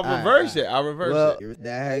it. I'll reverse it. I'll reverse it.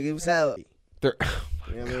 That was salary.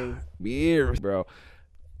 You know what I mean? Years, bro.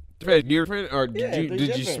 Or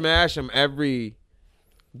did you smash them every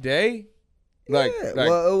day? Like, yeah. like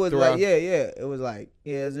well, it was throughout? like it was like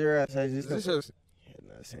zero. So just like so.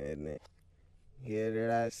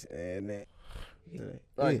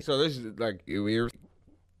 This is like weird.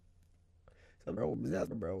 So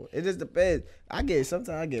bro, it just depends. Sometimes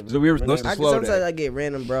I get. So we were supposed to slow sometimes down. I get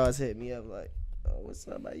random bros hit me up like, "Oh, what's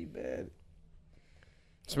up? How you bad?"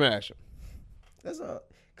 Smash them. That's all.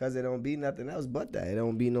 Cause it don't be nothing else but that. It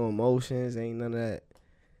don't be no emotions. Ain't none of that.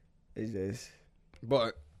 It's just.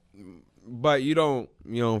 But you don't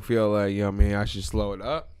feel like, you know what I mean, I should slow it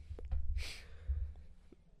up?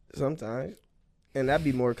 Sometimes. And that'd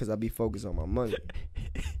be more because I be focused on my money.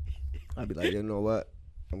 I'd be like, you know what?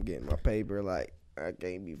 I'm getting my paper. Like, I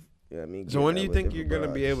can't be, you know what I mean? So when do you think you're going to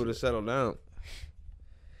be able to settle down?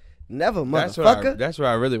 Never, motherfucker. That's what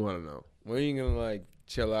I really want to know. When are you going to, like,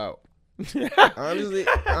 chill out? Honestly,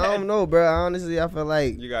 I don't know, bro. Honestly, I feel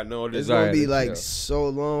like you got no desire. It's going to be, like, so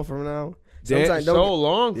long from now. Sometimes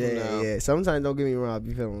long from now. Yeah. Sometimes, don't get me wrong, I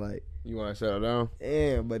be feeling like you want to settle down.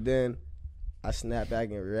 Yeah, but then I snap back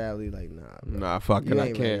in reality like, nah. Bro. Nah, fuck it,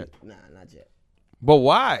 I can't. Ready. Nah, not yet. But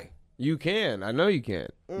why? You can. I know you can.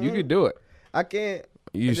 Mm-hmm. You can do it. I can't.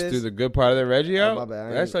 You just threw the good part of the Reggie out? My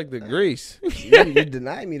bad. That's like the grease. You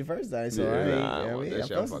denied me the first time, so I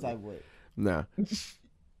felt some type of way. Nah.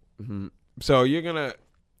 Mm-hmm. So you're gonna.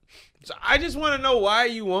 So I just want to know why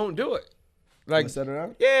you won't do it. Like, settle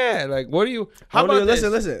down? Yeah, like, what do you? How about this?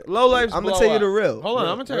 Listen. Low lifes. I'm gonna tell you the real. Hold on,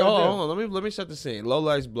 I'm gonna tell you. Hold on. Let me set the scene. Low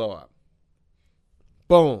lifes blow up.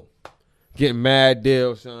 Boom. Getting mad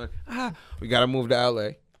deal, son. We gotta move to LA.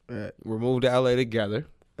 Right. We're moved to LA together.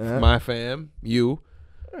 My fam, you.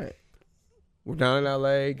 Right. We're down in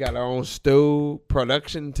LA. Got our own stew,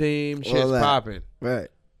 production team. Shit's popping. Right.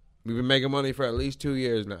 We've been making money for at least 2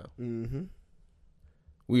 years now. Mm-hmm.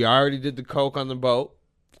 We already did the coke on the boat.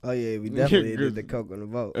 Oh, yeah, we definitely did the coke on the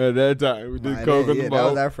boat. At that time, we did coke on the boat. That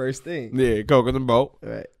was our first thing. Yeah, coke on the boat.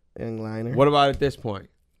 Right. Young liner. What about at this point?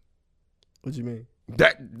 What you mean?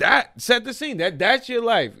 That set the scene. That's your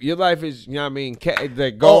life. Your life is, you know what I mean,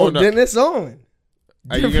 like going then it's on.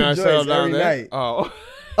 Are you going to settle down there? Night. Oh.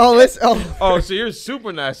 Oh, so you're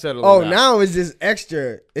super not settled. Oh, now it's just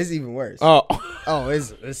extra. It's even worse. Oh,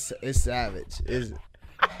 it's savage.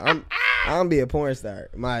 I'm gonna be a porn star.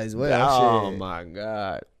 Might as well. Oh shit. My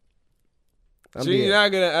God. So you're not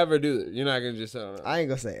gonna ever do it. You're not gonna just settle down. I ain't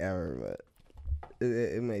gonna say ever, but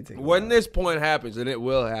it may take. When this point happens, and it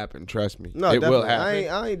will happen. Trust me. No, it will happen.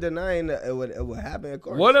 happen. I ain't denying that it would happen. Of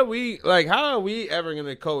course. What are we like? How are we ever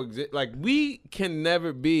gonna coexist? Like, we can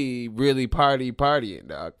never be really partying,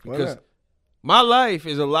 dog. Because my life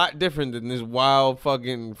is a lot different than this wild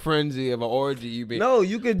fucking frenzy of an orgy you be. No,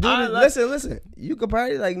 you could do this. Listen. You could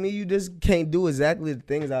party like me. You just can't do exactly the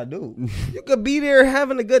things I do. You could be there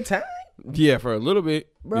having a good time. Yeah, for a little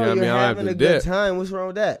bit. Bro, you know you're having a good time. What's wrong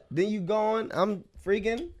with that? Then you going, I'm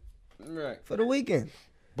freaking for the weekend.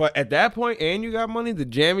 But at that point, and you got money, the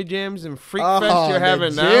Jammy Jams and Freak Fest you're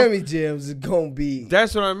having now. Jammy Jams is going to be.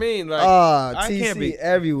 That's what I mean. Like, I TC can't be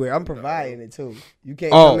everywhere. I'm providing it too. You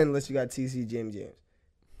can't come in unless you got TC Jammy Jams.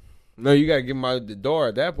 No, you got to get them out the door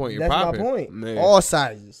at that point. You're popping. That's my point. Man. All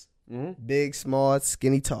sizes. Mm-hmm. Big, small,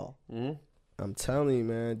 skinny, tall. Mm-hmm. I'm telling you,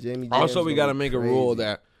 man. Jammy Jams. Also, we got to make a rule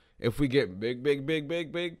that if we get big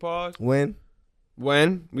pause. When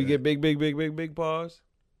we get big pause,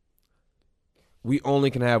 we only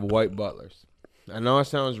can have white butlers. I know it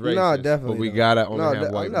sounds racist, no, definitely but we gotta only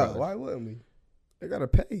have white butlers. Why wouldn't we? They gotta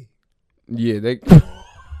pay. Yeah, they.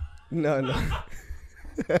 No.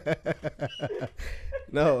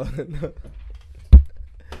 No.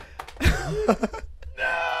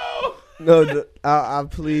 No. I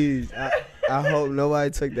please. I hope nobody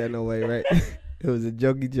took that no way, right? It was a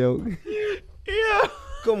jokey joke. Yeah.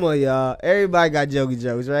 Come on, y'all. Everybody got jokey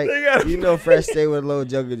jokes, right? You know, Fresh stay with a little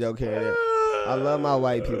jokey joke here and there. I love my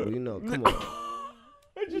white people. You know, come on.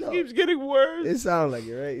 It just keeps getting worse. It sounds like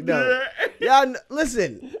it, right? No. Y'all,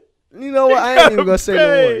 listen. You know what? I ain't even going to say no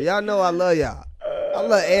more. Y'all know I love y'all. I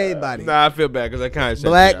love everybody. Nah, I feel bad because I kind of said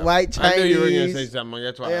black, white, Chinese. I knew you were going to say something.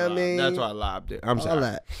 That's why I mean, that's why I lobbed it. I'm sorry. All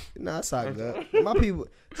that. Nah, it's all good. My people,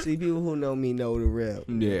 people who know me know the real.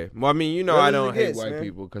 Yeah. Well, I mean, you know, I don't hate white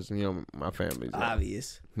people because, you know, my family's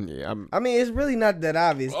obvious. Yeah. I mean, it's really not that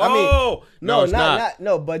obvious. Oh, I mean, no, it's not.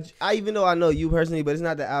 No, but even though I know you personally, but it's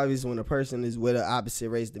not that obvious when a person is with an opposite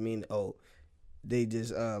race to mean, they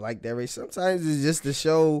just like that race. Sometimes it's just to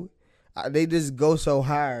show. They just go so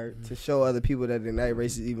hard to show other people that they're not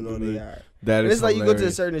racist, even though they are. That is it's like hilarious. You go to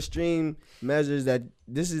a certain extreme measures that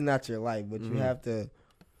this is not your life, but you have to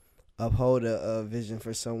uphold a vision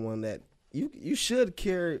for someone that you should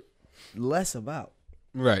care less about.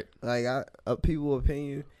 Right. Like people's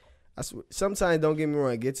opinion. I swear, sometimes, don't get me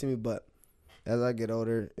wrong, it gets to me, but as I get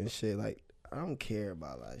older and shit, like I don't care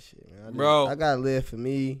about a lot of shit, man. I gotta live for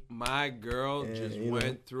me. My girl just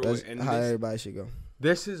went through it, and how everybody should go.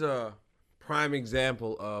 This is a prime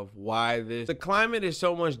example of why the climate is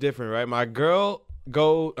so much different, right? My girl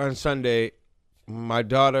go on Sunday. My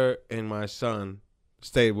daughter and my son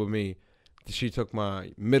stayed with me. She took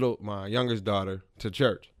my youngest daughter to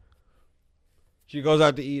church. She goes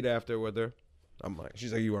out to eat after with her. I'm like,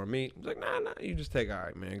 she's like, you want meat? I'm like, nah, you just take, all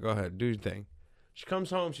right, man, go ahead, do your thing. She comes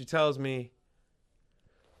home, she tells me,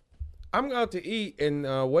 I'm out to eat, and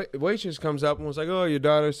waitress comes up and was like, oh, your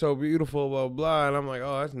daughter's so beautiful, blah, blah, and I'm like,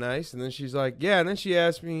 oh, that's nice. And then she's like, yeah, and then she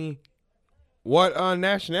asked me what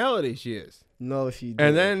nationality she is. No, she didn't.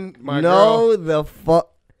 And then my girl. The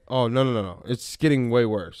fuck. Oh, no. It's getting way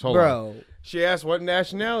worse. Hold on. She asked what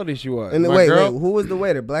nationality she was. And wait, who was the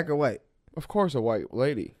waiter, black or white? Of course, a white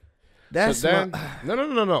lady. That's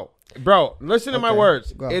no. Bro, listen to my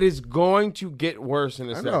words. Go. It is going to get worse in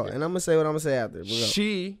a second. I know, and I'm going to say what I'm going to say after.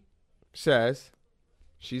 She says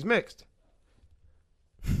she's mixed.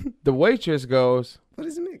 The waitress goes, what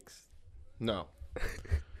is mixed? No.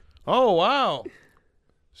 Oh, wow.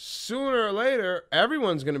 Sooner or later,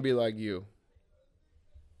 everyone's going to be like you.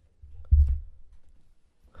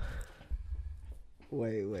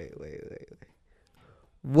 Wait.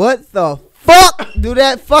 What the fuck do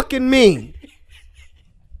that fucking mean?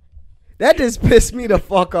 That just pissed me the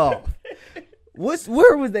fuck off.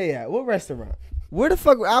 Where was they at? What restaurant? Where the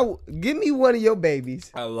fuck? Give me one of your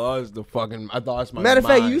babies. I lost the fucking. I thought it's my matter of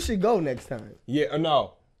fact, you should go next time. Yeah,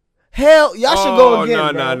 no. Hell, y'all should go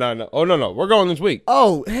again. No. Oh no, we're going this week.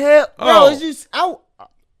 Oh hell, bro, it's just out.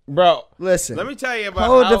 Bro, listen. Let me tell you about.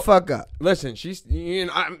 Hold the fuck up. Listen, she's.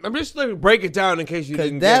 I'm just going to break it down in case you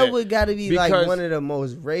didn't get it. That would got to be like one of the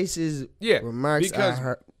most racist remarks I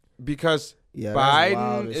heard. Because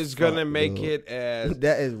Biden is going to make it as.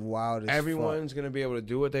 That is wild as everyone's going to be able to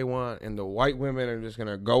do what they want, and the white women are just going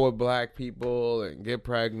to go with black people and get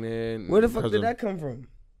pregnant. Where the fuck did that come from?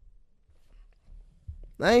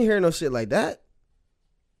 I ain't hearing no shit like that.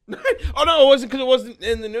 Oh no, it wasn't because it wasn't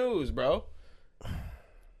in the news, bro.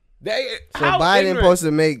 Biden supposed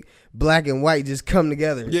to make black and white just come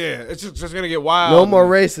together. Yeah, it's just gonna get wild. No more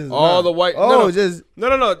racism. All the white. No.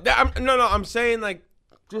 I'm saying like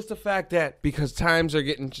just the fact that because times are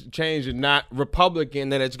getting changed and not Republican,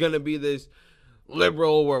 that it's gonna be this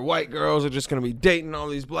liberal where white girls are just gonna be dating all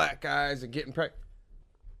these black guys and getting pregnant.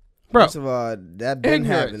 Bro, first of all, that been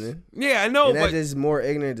happening. Yeah, I know, and that is more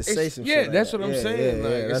ignorant to say some shit. Yeah, that's what I'm saying.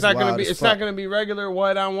 It's not gonna be. It's not gonna be regular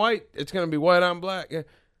white on white. It's gonna be white on black. Yeah.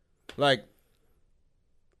 Like,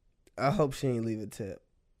 I hope she ain't leave a tip.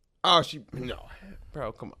 Oh,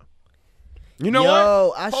 bro, come on. You know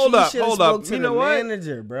what? Hold up. You know what?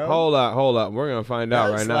 Manager, bro. Hold up. We're gonna find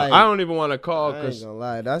out right now. I don't even want to call. I ain't gonna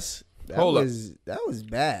lie. That was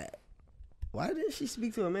bad. Why didn't she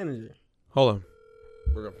speak to a manager? Hold on.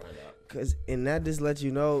 We're gonna find out. And that just lets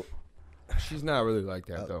you know she's not really like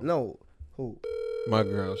that though. No, who? My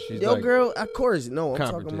girl. She's your like girl. Of course, no. I'm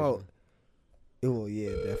talking about. Oh yeah,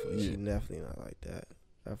 definitely. Yeah. She's definitely not like that.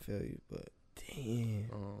 I feel you, but damn.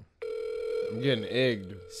 I'm getting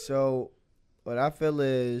egged. So, what I feel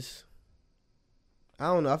is, I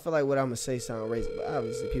don't know. I feel like what I'm gonna say sound racist, but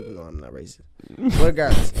obviously people know I'm not racist. But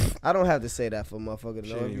regardless, I don't have to say that for motherfucker to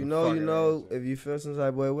know. If you know, you know. If you feel some type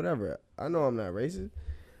of way, whatever. I know I'm not racist,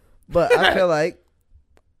 but I feel like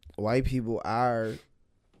white people are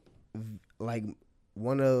like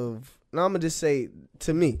one of. No, I'm gonna just say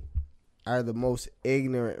to me, are the most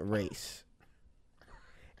ignorant race.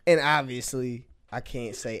 And obviously, I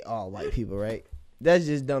can't say all white people, right? That's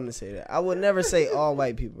just dumb to say that. I would never say all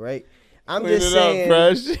white people, right? I'm clean just saying.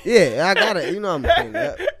 Fresh. Yeah, I got it. You know I'm cleaning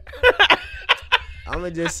up. I'm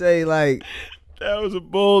going to just say, like. That was a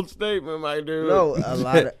bold statement, my dude. No,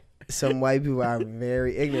 some white people are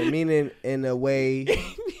very ignorant, meaning in a way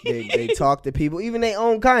they talk to people, even their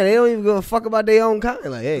own kind. They don't even give a fuck about their own kind.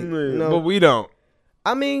 Like, hey, you know. But we don't.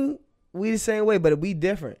 I mean, we the same way, but we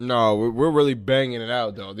different. No, we're really banging it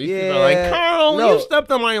out though. These people are like, Carl, you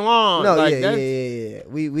stepped on my lawn. No, like, yeah.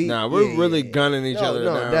 We're really gunning each other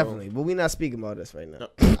down. No, definitely. But we're not speaking about this right now.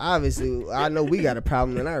 Obviously, I know we got a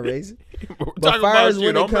problem in our race. But as far as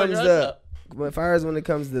when it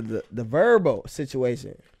comes to the verbal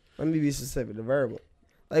situation, let me be specific. The verbal,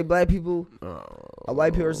 like black people, a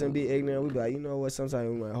white person be ignorant. We be like, you know what? Sometimes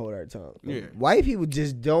we might hold our tongue. Yeah. White people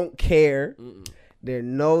just don't care. Mm-mm. They're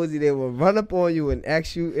nosy. They will run up on you and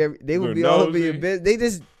ask you. They will be all over your business. They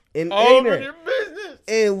just in ignorant. Over your business.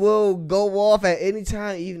 and will go off at any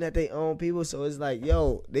time, even at their own people. So it's like,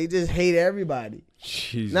 yo, they just hate everybody.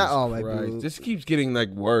 Jesus not all white Christ. people. This keeps getting like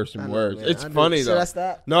worse and worse. Man, It's funny though. Should I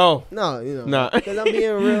stop? No. No, you know, Nah. because I'm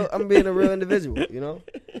being a real individual. You know,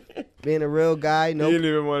 being a real guy. No, You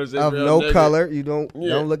didn't even want to say of real no nigga. color. You don't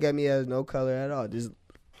look at me as no color at all. Just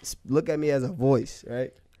look at me as a voice,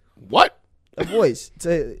 right? What? A voice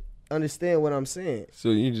to understand what I'm saying. So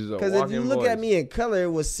you just Because if you look at me in color,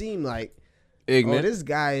 it would seem like, ignorant. oh, this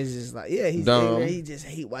guy is just like, yeah, he's dumb. ignorant. He just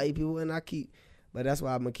hate white people, and but that's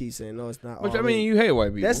why I'm gonna keep saying no. It's not. Which all I mean, hate. you hate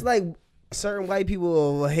white people. That's like certain white people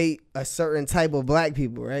will hate a certain type of black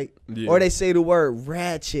people, right? Yeah. Or they say the word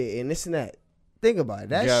ratchet and this and that. Think about it.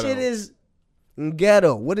 That Ghetto. shit is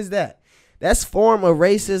ghetto. What is that? That's form of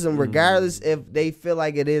racism, regardless if they feel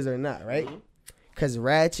like it is or not, right? Because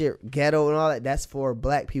ratchet, ghetto, and all that, that's for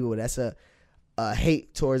black people. That's a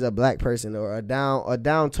hate towards a black person or a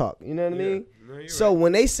down talk. You know what I mean? No, So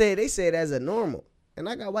when they say it as a normal. And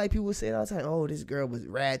I got white people say it all the time, oh, this girl was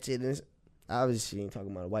ratchet. And obviously, she ain't talking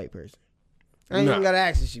about a white person. I ain't even got to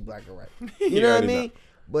ask if she black or white. You know what I mean? Know.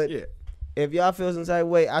 But if y'all feel some type of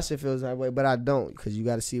way, I should feel some type of way. But I don't, because you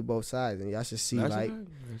got to see both sides. And y'all should see, That's like,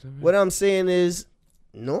 okay. what I'm saying is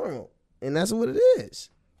normal. And that's what it is.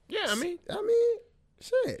 Yeah, I mean,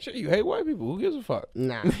 shit. You hate white people. Who gives a fuck?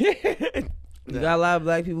 Nah. You got a lot of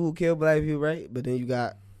black people who kill black people, right? But then you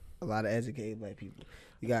got a lot of educated black people.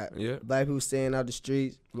 You got black people staying out the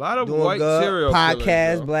streets. A lot of doing white good, serial podcast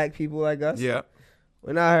killers, black people like us. Yeah.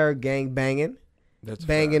 We're not here gang banging. That's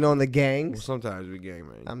banging on the gangs. Well, sometimes we gang,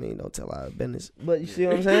 man. I mean, don't tell our business. But you see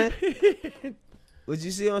what I'm saying? But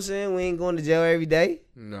you see what I'm saying? We ain't going to jail every day.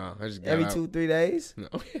 No, I just got every out. 2-3 days. No.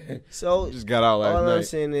 So just got out last all night. I'm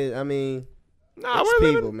saying is, I mean, nah, it's we're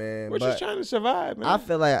people, living, man. We're just trying to survive, man. I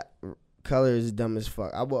feel like color is dumb as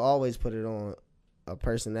fuck. I will always put it on a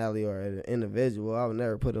personality or an individual. I would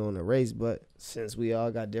never put it on a race. But since we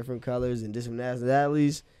all got different colors and different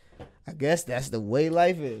nationalities, I guess that's the way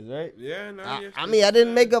life is, right? Yeah, no. I mean, I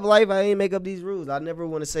didn't make up life. I ain't make up these rules. I never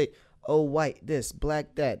want to say, oh, white this,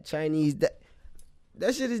 black that, Chinese that.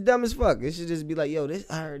 That shit is dumb as fuck. It should just be like, yo,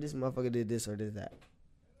 I heard this motherfucker did this or did that.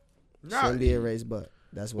 Shouldn't be a race, but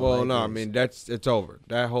that's what. Well, no, is. I mean it's over.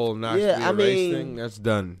 That whole not Yeah, to be a race thing, that's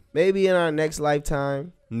done. Maybe in our next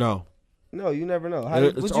lifetime. No, you never know.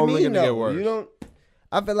 It's what you only mean? gonna get No, worse. you don't.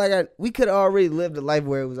 I feel like we could have already lived a life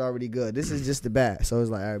where it was already good. This is just the bad. So it's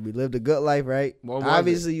like, all right, we lived a good life, right?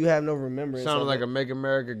 Obviously, you have no remembrance. Sounded like a Make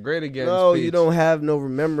America Great Again. No, speech. you don't have no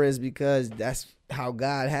remembrance because that's how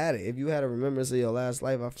God had it. If you had a remembrance of your last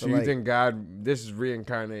life, I feel so like. you think God? This is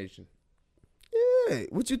reincarnation? Yeah.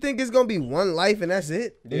 What you think is gonna be one life and that's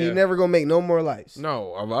it? And Yeah. he never gonna make no more lives.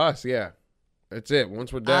 No, of us, yeah. That's it.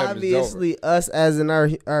 Once we're dead, obviously, it's over. us as in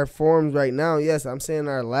our forms right now. Yes, I'm saying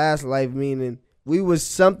our last life, meaning we was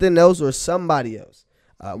something else or somebody else.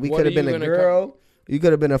 We could have been a girl. You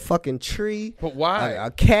could have been a fucking tree. But why?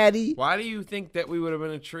 A caddy. Why do you think that we would have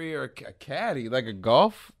been a tree or a caddy, like a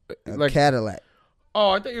golf, like Cadillac?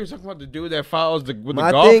 Oh, I thought you were talking about the dude that follows with the golf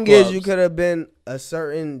My thing clubs. is, you could have been a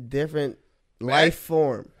certain different life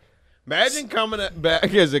form. Imagine coming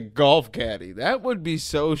back as a golf caddy. That would be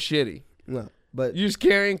so shitty. No, but you just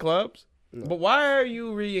carrying clubs. No. But why are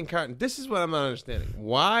you reincarnating? This is what I'm not understanding.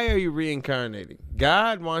 Why are you reincarnating?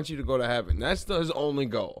 God wants you to go to heaven. That's his only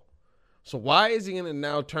goal. So why is he gonna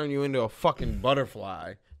now turn you into a fucking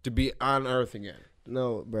butterfly to be on Earth again?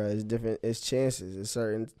 No, bro, it's different. It's chances. It's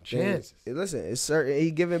certain chances. Listen, it's certain.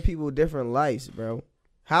 He giving people different lives, bro.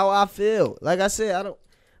 How I feel, like I said, I don't,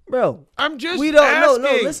 bro. I'm just. We don't know. asking.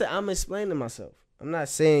 No, listen. I'm explaining myself. I'm not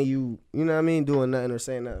saying you know what I mean, doing nothing or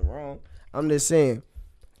saying nothing wrong. I'm just saying.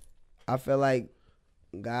 I feel like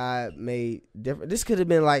God made different. This could have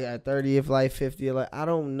been like a 30th life, 50th life. I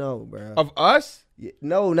don't know, bro. Of us?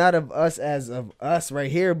 No, not of us as of us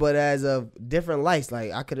right here, but as of different lives.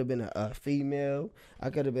 Like I could have been a female. I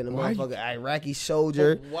could have been a motherfucking Iraqi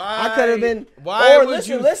soldier. Why? I could have been. Why or, would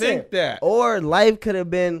you think that? Or life could have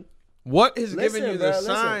been. What is giving you the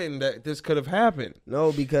sign that this could have happened?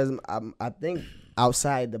 No, because I think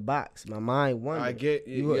outside the box. My mind wondered. I get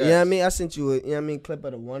you. Yes. You know what I mean? I sent you a clip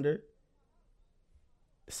of the Wonder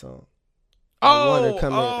song. Coming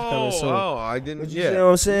soon. Oh, I didn't. You know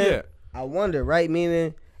what I'm saying? Yeah. I wonder, right?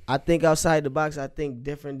 Meaning, I think outside the box. I think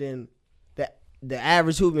different than the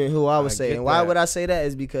average human who I would say. And why would I say that?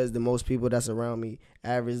 Is because the most people that's around me,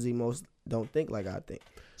 averagely most don't think like I think.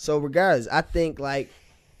 So regardless, I think like,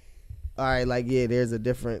 all right, like yeah, there's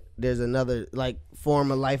another like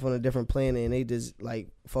form of life on a different planet, and they just like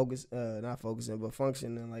not focusing, but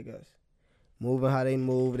functioning like us. Moving how they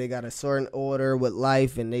move. They got a certain order with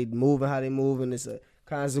life, and they moving how they move, and it's a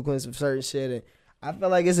consequence of certain shit. And I feel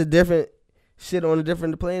like it's a different shit on a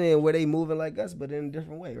different planet and where they moving like us, but in a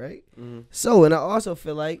different way, right? Mm-hmm. So, and I also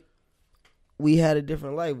feel like we had a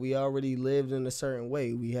different life. We already lived in a certain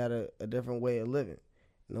way. We had a different way of living.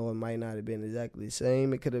 You know, it might not have been exactly the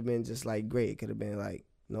same. It could have been just like great. It could have been like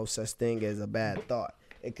no such thing as a bad thought.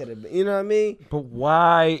 It could have been, you know what I mean? But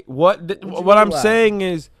why? What I'm saying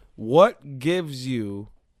is, what gives you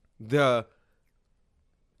the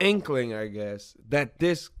inkling, I guess, that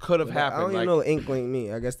this could have happened? I don't even know what inkling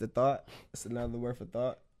mean. I guess the thought. That's another word for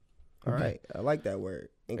thought. All right, I like that word,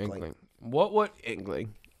 inkling. What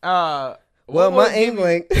inkling? Well, my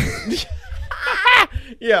inkling.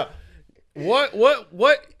 Yeah.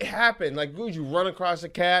 What happened? Like, would you run across a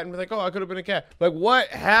cat and be like, oh, I could have been a cat? Like, what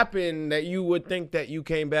happened that you would think that you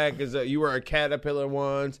came back as you were a caterpillar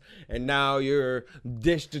once and now you're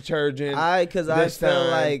dish detergent? Because I feel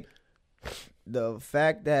like the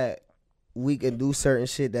fact that we can do certain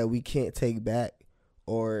shit that we can't take back,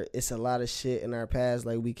 or it's a lot of shit in our past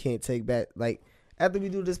like we can't take back. Like, after we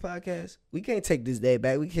do this podcast, we can't take this day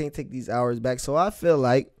back. We can't take these hours back. So I feel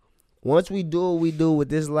like once we do what we do with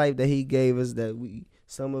this life that he gave us, that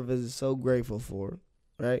some of us is so grateful for,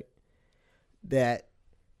 right? That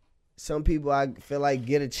some people, I feel like,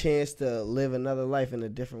 get a chance to live another life in a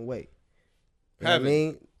different way. You know what I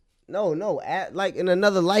mean? No, like in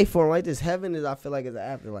another life form like this. Heaven is, I feel like, is an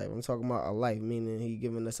afterlife. I'm talking about a life, meaning he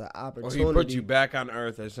giving us an opportunity. Or he put you back on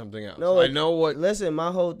earth as something else. No, I know what. Listen,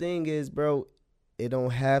 my whole thing is, bro, it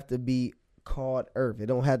don't have to be called earth. It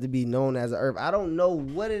don't have to be known as an earth. I don't know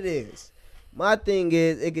what it is. My thing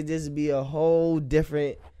is, it could just be a whole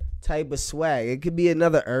different type of swag. It could be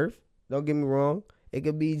another earth. Don't get me wrong. It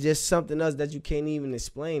could be just something else that you can't even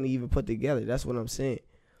explain or even put together. That's what I'm saying.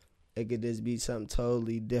 It could just be something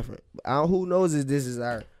totally different. Who knows if this is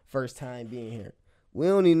our first time being here? We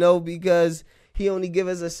only know because he only give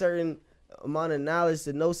us a certain amount of knowledge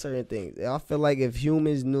to know certain things. I feel like if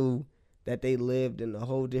humans knew that they lived in a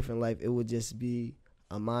whole different life, it would just be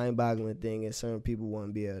a mind-boggling thing, and certain people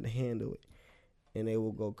wouldn't be able to handle it. And they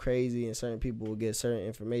will go crazy, and certain people will get certain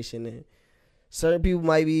information, and certain people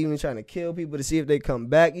might be even trying to kill people to see if they come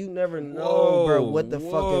back. You never know, bro, what the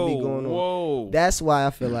fuck could be going on. That's why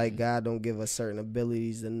I feel like God don't give us certain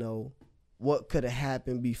abilities to know what could have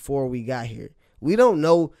happened before we got here. We don't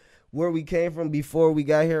know where we came from before we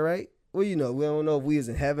got here, right? Well, you know, we don't know if we was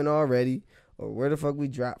in heaven already or where the fuck we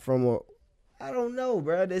dropped from, or I don't know,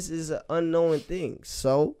 bro. This is an unknown thing.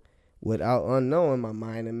 So, without unknowing, my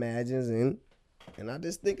mind imagines and I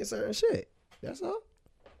just think of certain shit. That's all.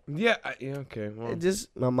 Yeah, okay. Well, it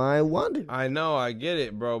just, my mind wandered. I know, I get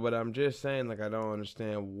it, bro, but I'm just saying, like, I don't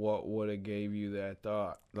understand what would have gave you that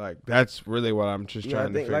thought. Like, that's really what I'm just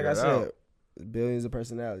trying to figure out. Like I said, billions of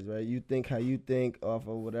personalities, right? You think how you think off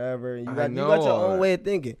of whatever, and you got your own way of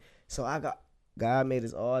thinking. So God made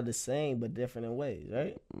us all the same, but different in ways,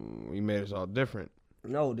 right? He made us all different.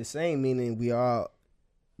 No, the same meaning we all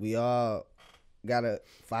got a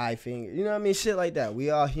 5 finger. You know what I mean? Shit like that. We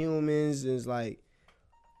all humans. It's like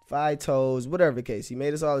 5 toes, whatever the case. He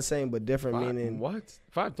made us all the same, but different meaning. What?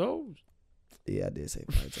 5 toes? Yeah, I did say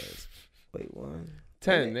 5 toes. Wait, 1.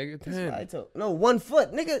 10, nigga. 10. 5 toes. No, 1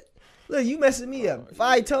 foot, nigga. Look, you messing me up.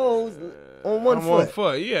 5 toes on 1 foot. 1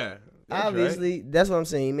 foot, yeah. Obviously, that's what I'm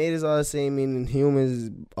saying. He made us all the same, meaning humans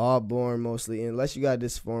is all born mostly, unless you got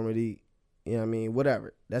disformity, you know what I mean?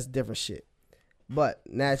 Whatever. That's different shit. But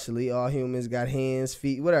naturally, all humans got hands,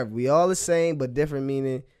 feet, whatever. We all the same, but different,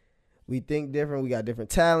 meaning we think different. We got different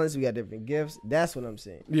talents. We got different gifts. That's what I'm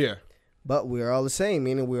saying. Yeah. But we're all the same,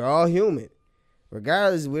 meaning we're all human.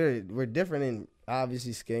 Regardless, we're different in,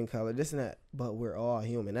 obviously, skin color, this and that. But we're all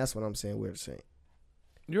human. That's what I'm saying. We're the same.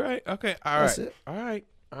 You're right. Okay. All right. It. All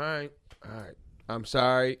right. I'm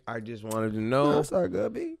sorry. I just wanted to know. No, it's all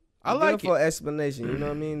good, B. I like it. For explanation, you know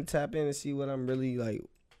what I mean? Tap in and see what I'm really like.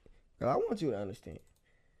 I want you to understand.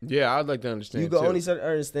 Yeah, I'd like to understand. You can only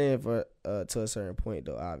understand for to a certain point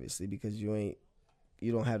though, obviously, because you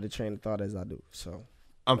don't have the train of thought as I do. So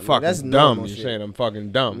I'm fucking dumb. You're saying I'm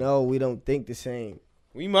fucking dumb. No, we don't think the same.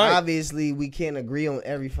 We might. Obviously, we can't agree on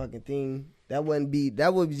every fucking thing. That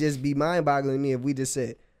would just be mind boggling to me if we just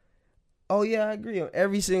said, oh yeah, I agree on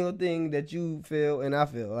every single thing that you feel and I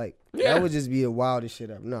feel. Like that would just be the wildest shit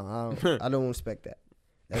ever. No, I don't respect that.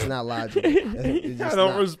 That's not logical. I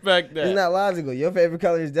don't respect that. It's not logical. Your favorite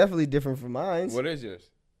color is definitely different from mine. What is yours?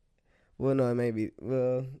 Well, no, it may be.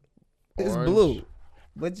 Well, it's blue.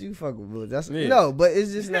 But you fuck with blue. That's no, but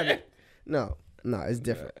it's just not. No, it's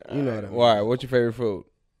different. You know what I mean? Why? What's your favorite food?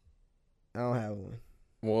 I don't have one.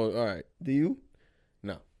 Well, all right. Do you?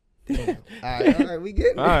 No. All right, we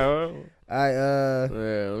getting it. All right. Yeah,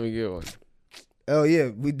 let me get one. Oh yeah,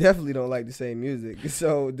 we definitely don't like the same music.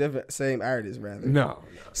 So different, same artist rather. No.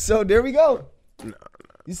 So there we go. No.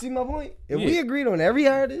 You see my point? If we agreed on every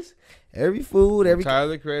artist, every food, every Tyler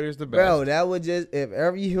the Creator's the best. Bro, that would just if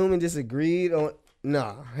every human just agreed on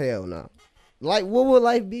hell no. Like what would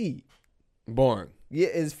life be? Boring. Yeah,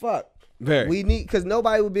 it's fuck. Very. We need because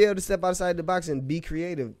nobody would be able to step outside the box and be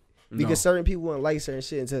creative because certain people won't like certain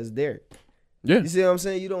shit until it's there. Yeah. You see what I'm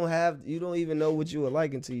saying? You don't even know what you would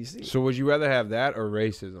like until you see it. So would you rather have that or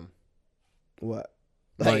racism? What?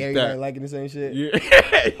 Like everybody that. liking the same shit? Yeah,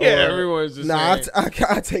 everyone's just saying.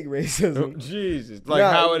 I take racism. Jesus. Like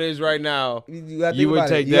how it is right now. You gotta think you would about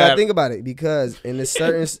take it. that. You gotta think about it because in a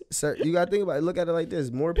certain you gotta think about it. Look at it like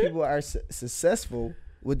this. More people are successful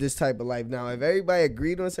with this type of life. Now, if everybody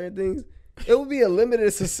agreed on certain things, it would be a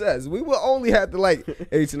limited success. We would only have to like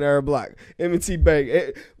H&R Block, M&T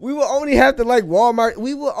Bank. We would only have to like Walmart.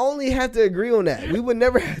 We would only have to agree on that. We would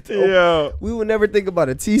never have to. We would never think about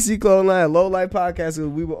a TC Clothing Line, Low Life Podcast.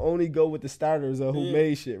 We would only go with the starters of who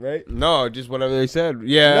made shit, right? No, just whatever they said.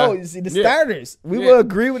 Yeah. No, you see the starters. We would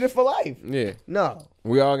agree with it for life. Yeah. No.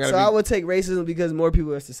 We all gotta. So I would take racism because more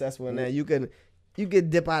people are successful in that. You can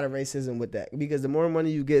dip out of racism with that because the more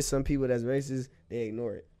money you get, some people that's racist they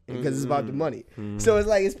ignore it. Because it's about the money. So it's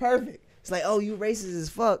like, it's perfect. It's like, oh, you racist as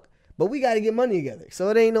fuck, but we got to get money together. So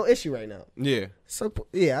it ain't no issue right now. Yeah. So,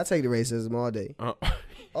 yeah, I take the racism all day.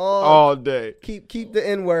 All day. Keep the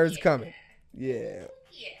N-words coming. Yeah.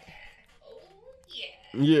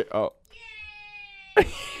 Yeah. Oh.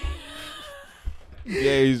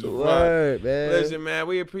 Yeah, he's word, man. Listen, man,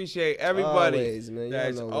 we appreciate everybody. Always, man.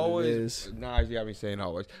 That's know always. Nah, you got me saying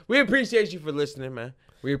always. We appreciate you for listening, man.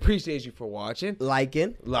 We appreciate you for watching,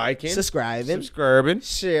 liking, subscribing,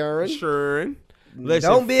 sharing.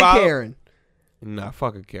 Listen, don't be a Karen. Nah,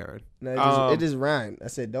 fuck a Karen. No, it just rhymed. I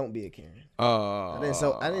said don't be a Karen. I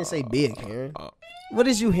didn't say be a Karen. What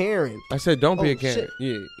is you hearing? I said don't be a Karen.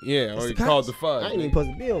 Shit. Yeah. Or you called the fuzz. I ain't even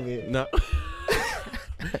supposed to be over here. No.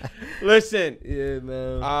 Listen. Yeah,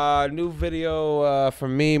 man. New video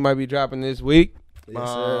from me might be dropping this week. Yes,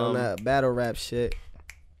 sir. On that battle rap shit.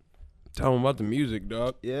 Tell them about the music,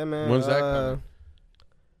 dog. Yeah, man. When's that coming?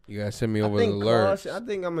 You gotta send me over the lyrics. I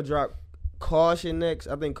think I'm gonna drop Caution next.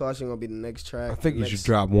 I think Caution gonna be the next track. I think you should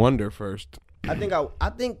drop Wonder first. I think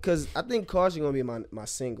Caution gonna be my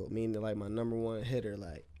single, meaning like my number one hitter.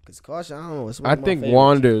 Like, cause Caution, I don't know. It's one of my favorites.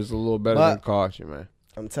 Wonder is a little better than Caution, man.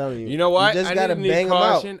 I'm telling you. You know what? You just gotta bang them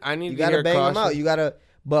out. I need you to gotta hear bang Caution. them out. You gotta.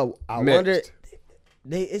 But I mixed. wonder.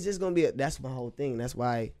 It's just gonna be. That's my whole thing. That's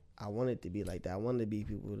why I want it to be like that. I want to be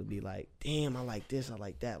people to be like, damn, I like this, I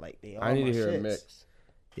like that. Like they all I need to hear shits. a mix.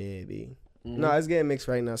 Yeah, B. No, it's getting mixed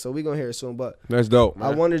right now, so we gonna hear it soon. But that's dope, man.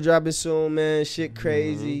 I want to drop it soon, man. Shit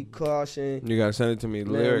crazy, Caution. You gotta send it to me.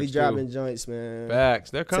 Man, Lyrics, we dropping joints, man.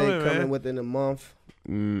 Facts, they're coming, coming within a month.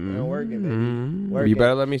 Man, working, baby. Working. You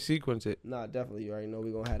better let me sequence it. Nah, definitely. You already know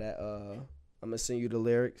we gonna have that. I'm gonna send you the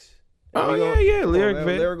lyrics. Oh yeah,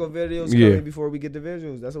 lyrical videos coming before we get the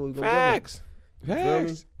visuals. That's what we gonna Facts.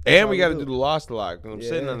 And we gotta do the Lost a lot. I'm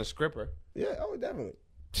sitting on the scripper. Yeah, definitely.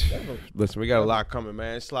 Listen, we got a lot coming,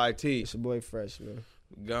 man. Sly T. It's your boy Fresh, man.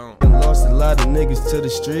 Gone. I lost a lot of niggas to the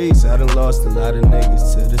streets. I done lost a lot of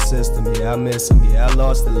niggas to the system. Yeah, I miss them. Yeah, I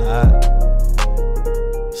lost a lot.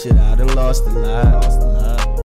 Shit, I done lost a lot.